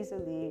 We're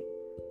easily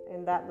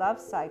in that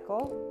love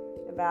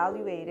cycle,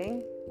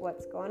 evaluating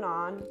what's going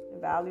on,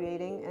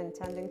 evaluating and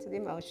tending to the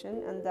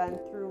emotion, and then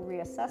through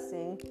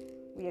reassessing,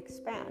 we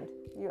expand.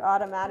 You're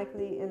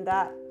automatically in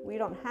that, we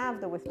don't have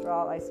the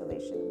withdrawal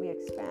isolation, we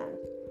expand.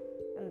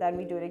 And then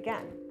we do it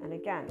again and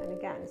again and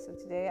again. So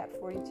today at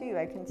 42,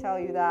 I can tell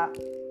you that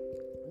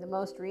the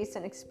most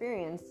recent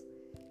experience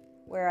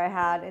where I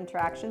had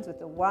interactions with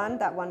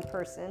that one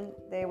person,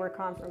 they were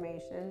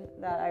confirmation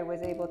that I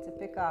was able to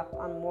pick up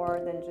on more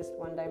than just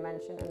one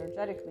dimension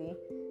energetically,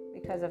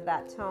 because of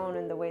that tone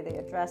and the way they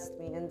addressed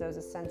me in those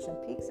ascension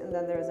peaks. And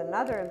then there's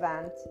another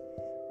event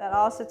that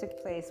also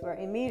took place where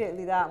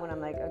immediately that one,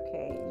 I'm like,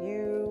 okay,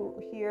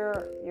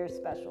 you're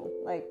special.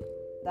 Like,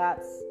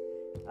 that's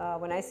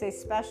when I say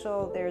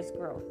special, there's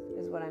growth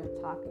is what I'm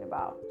talking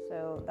about.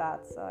 So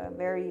that's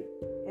very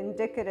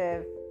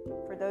indicative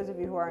for those of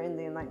you who are in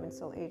the Enlightenment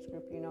Soul Age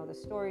group. You know the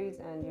stories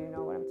and you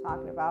know what I'm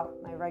talking about,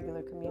 my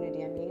regular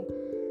community, I mean.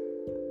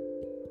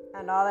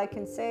 And all I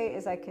can say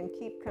is I can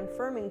keep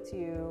confirming to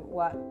you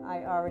what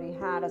I already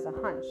had as a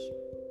hunch,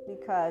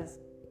 because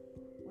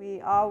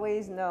we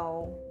always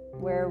know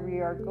where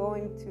we are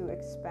going to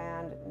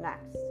expand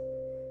next.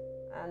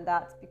 And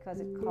that's because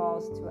it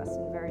calls to us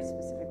in very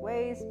specific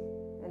ways.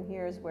 And And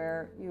here's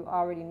where you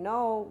already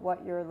know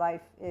what your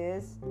life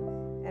is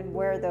and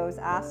where those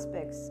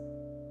aspects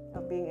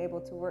of being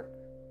able to work,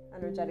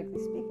 energetically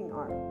speaking,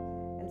 are.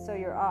 And so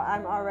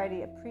I'm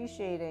already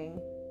appreciating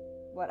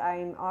what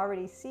I'm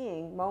already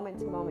seeing moment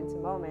to moment to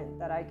moment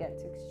that I get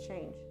to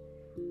exchange.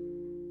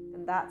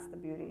 And that's the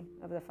beauty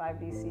of the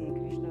 5DC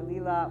Krishna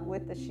Lila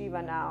with the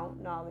Shiva now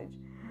knowledge,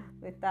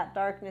 with that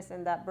darkness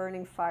and that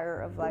burning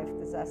fire of life,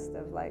 the zest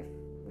of life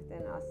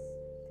within us.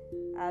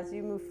 As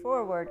you move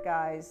forward,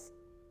 guys,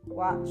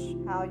 watch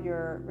how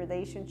your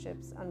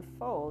relationships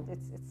unfold.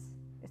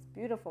 It's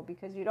beautiful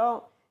because you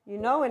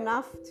know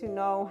enough to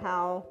know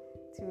how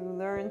to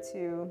learn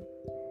to.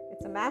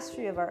 It's a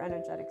mastery of our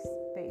energetic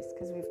space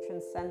because we've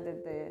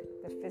transcended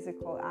the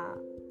physical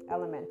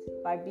element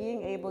by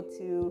being able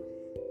to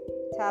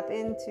tap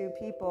into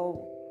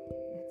people.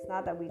 It's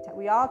not that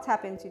we all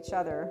tap into each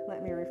other,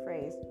 let me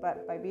rephrase,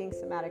 but by being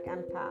somatic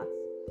empaths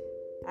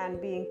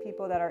and being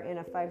people that are in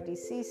a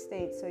 5DC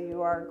state, so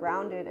you are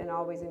grounded and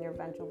always in your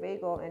ventral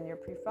vagal and your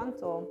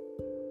prefrontal,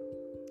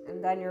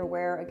 and then you're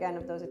aware again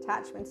of those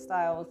attachment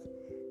styles.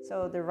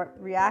 So the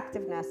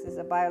reactiveness is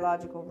a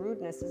biological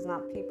rudeness, is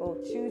not people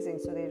choosing,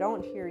 so they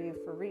don't hear you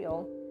for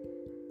real.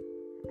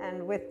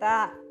 And with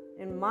that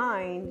in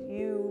mind,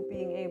 you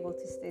being able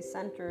to stay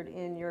centered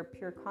in your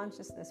pure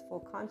consciousness, full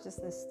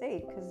consciousness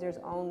state, because there's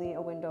only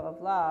a window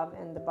of love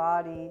and the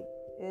body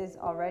is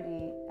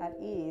already at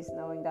ease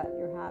knowing that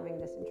you're having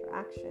this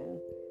interaction.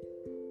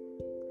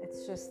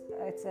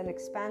 It's an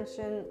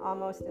expansion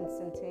almost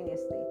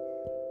instantaneously.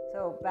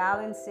 So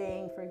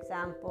balancing, for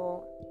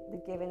example, the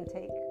give and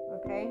take,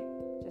 okay?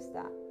 Just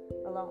that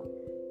alone.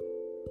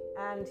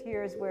 And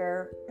here's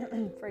where,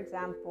 for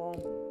example,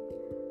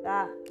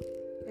 that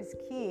is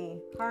key.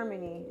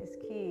 Harmony is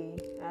key.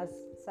 As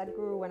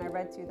Sadhguru, when I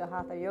read to you the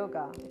Hatha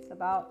Yoga, it's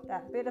about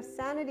that bit of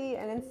sanity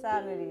and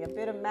insanity, a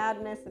bit of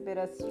madness, a bit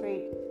of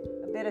straight,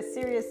 a bit of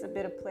serious, a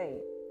bit of play.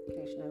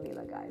 Krishna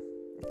Lila, guys.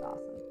 It's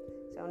awesome.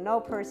 So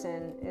no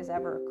person is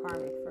ever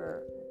karmic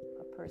for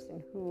a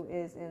person who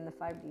is in the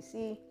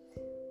 5DC.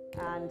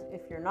 And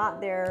if you're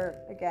not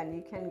there, again,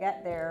 you can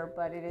get there,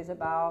 but it is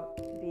about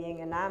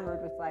being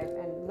enamored with life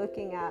and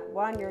looking at,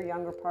 one, your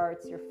younger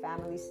parts, your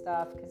family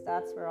stuff, because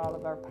that's where all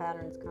of our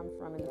patterns come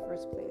from in the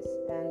first place.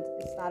 And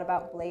it's not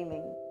about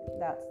blaming,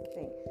 that's the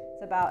thing.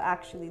 It's about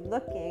actually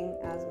looking,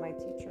 as my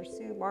teacher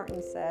Sue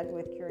Martin said,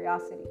 with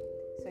curiosity.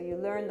 So you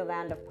learn the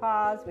land of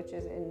pause, which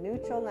is in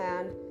neutral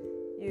land.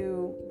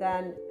 You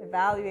then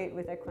evaluate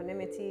with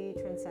equanimity,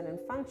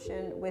 transcendent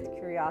function with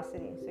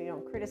curiosity. So you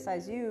don't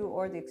criticize you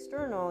or the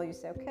external. You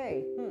say,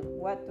 okay,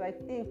 what do I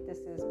think this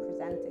is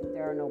presenting?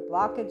 There are no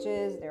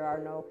blockages. There are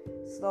no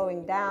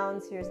slowing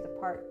downs. Here's the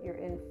part you're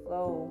in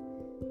flow.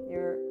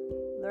 You're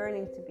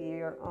learning to be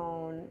your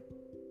own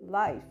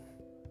life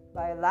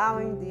by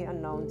allowing the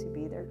unknown to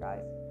be there,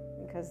 guys.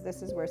 Because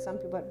this is where some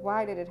people, but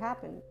why did it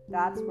happen?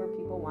 That's where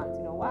people want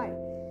to know why.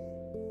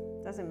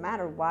 It doesn't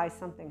matter why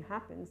something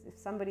happens. If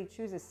somebody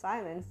chooses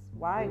silence,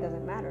 why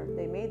doesn't matter.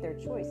 They made their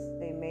choice.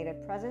 They made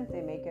it present, they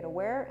make it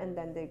aware, and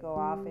then they go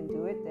off and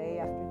do it day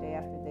after day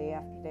after day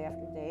after day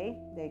after day.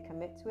 They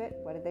commit to it.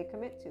 What did they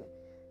commit to?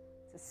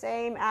 It's the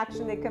same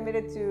action they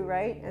committed to,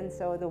 right? And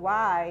so the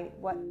why,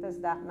 what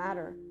does that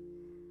matter?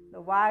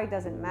 The why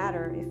doesn't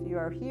matter if you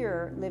are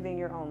here living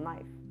your own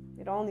life.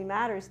 It only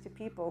matters to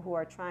people who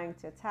are trying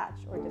to attach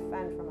or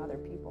defend from other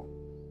people.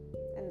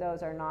 And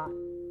those are not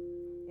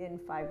in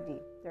 5D.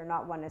 They're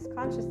not oneness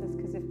consciousness,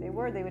 because if they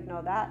were, they would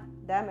know that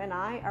them and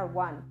I are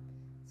one.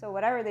 So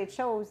whatever they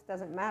chose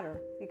doesn't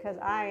matter, because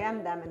I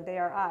am them and they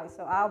are I.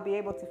 So I'll be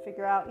able to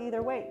figure out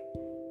either way,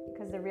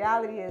 because the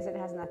reality is it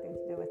has nothing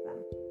to do with them.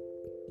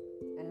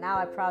 And now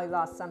I probably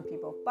lost some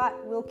people,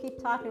 but we'll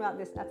keep talking about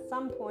this at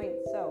some point.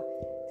 So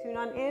tune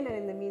on in, and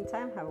in the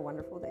meantime, have a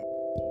wonderful day.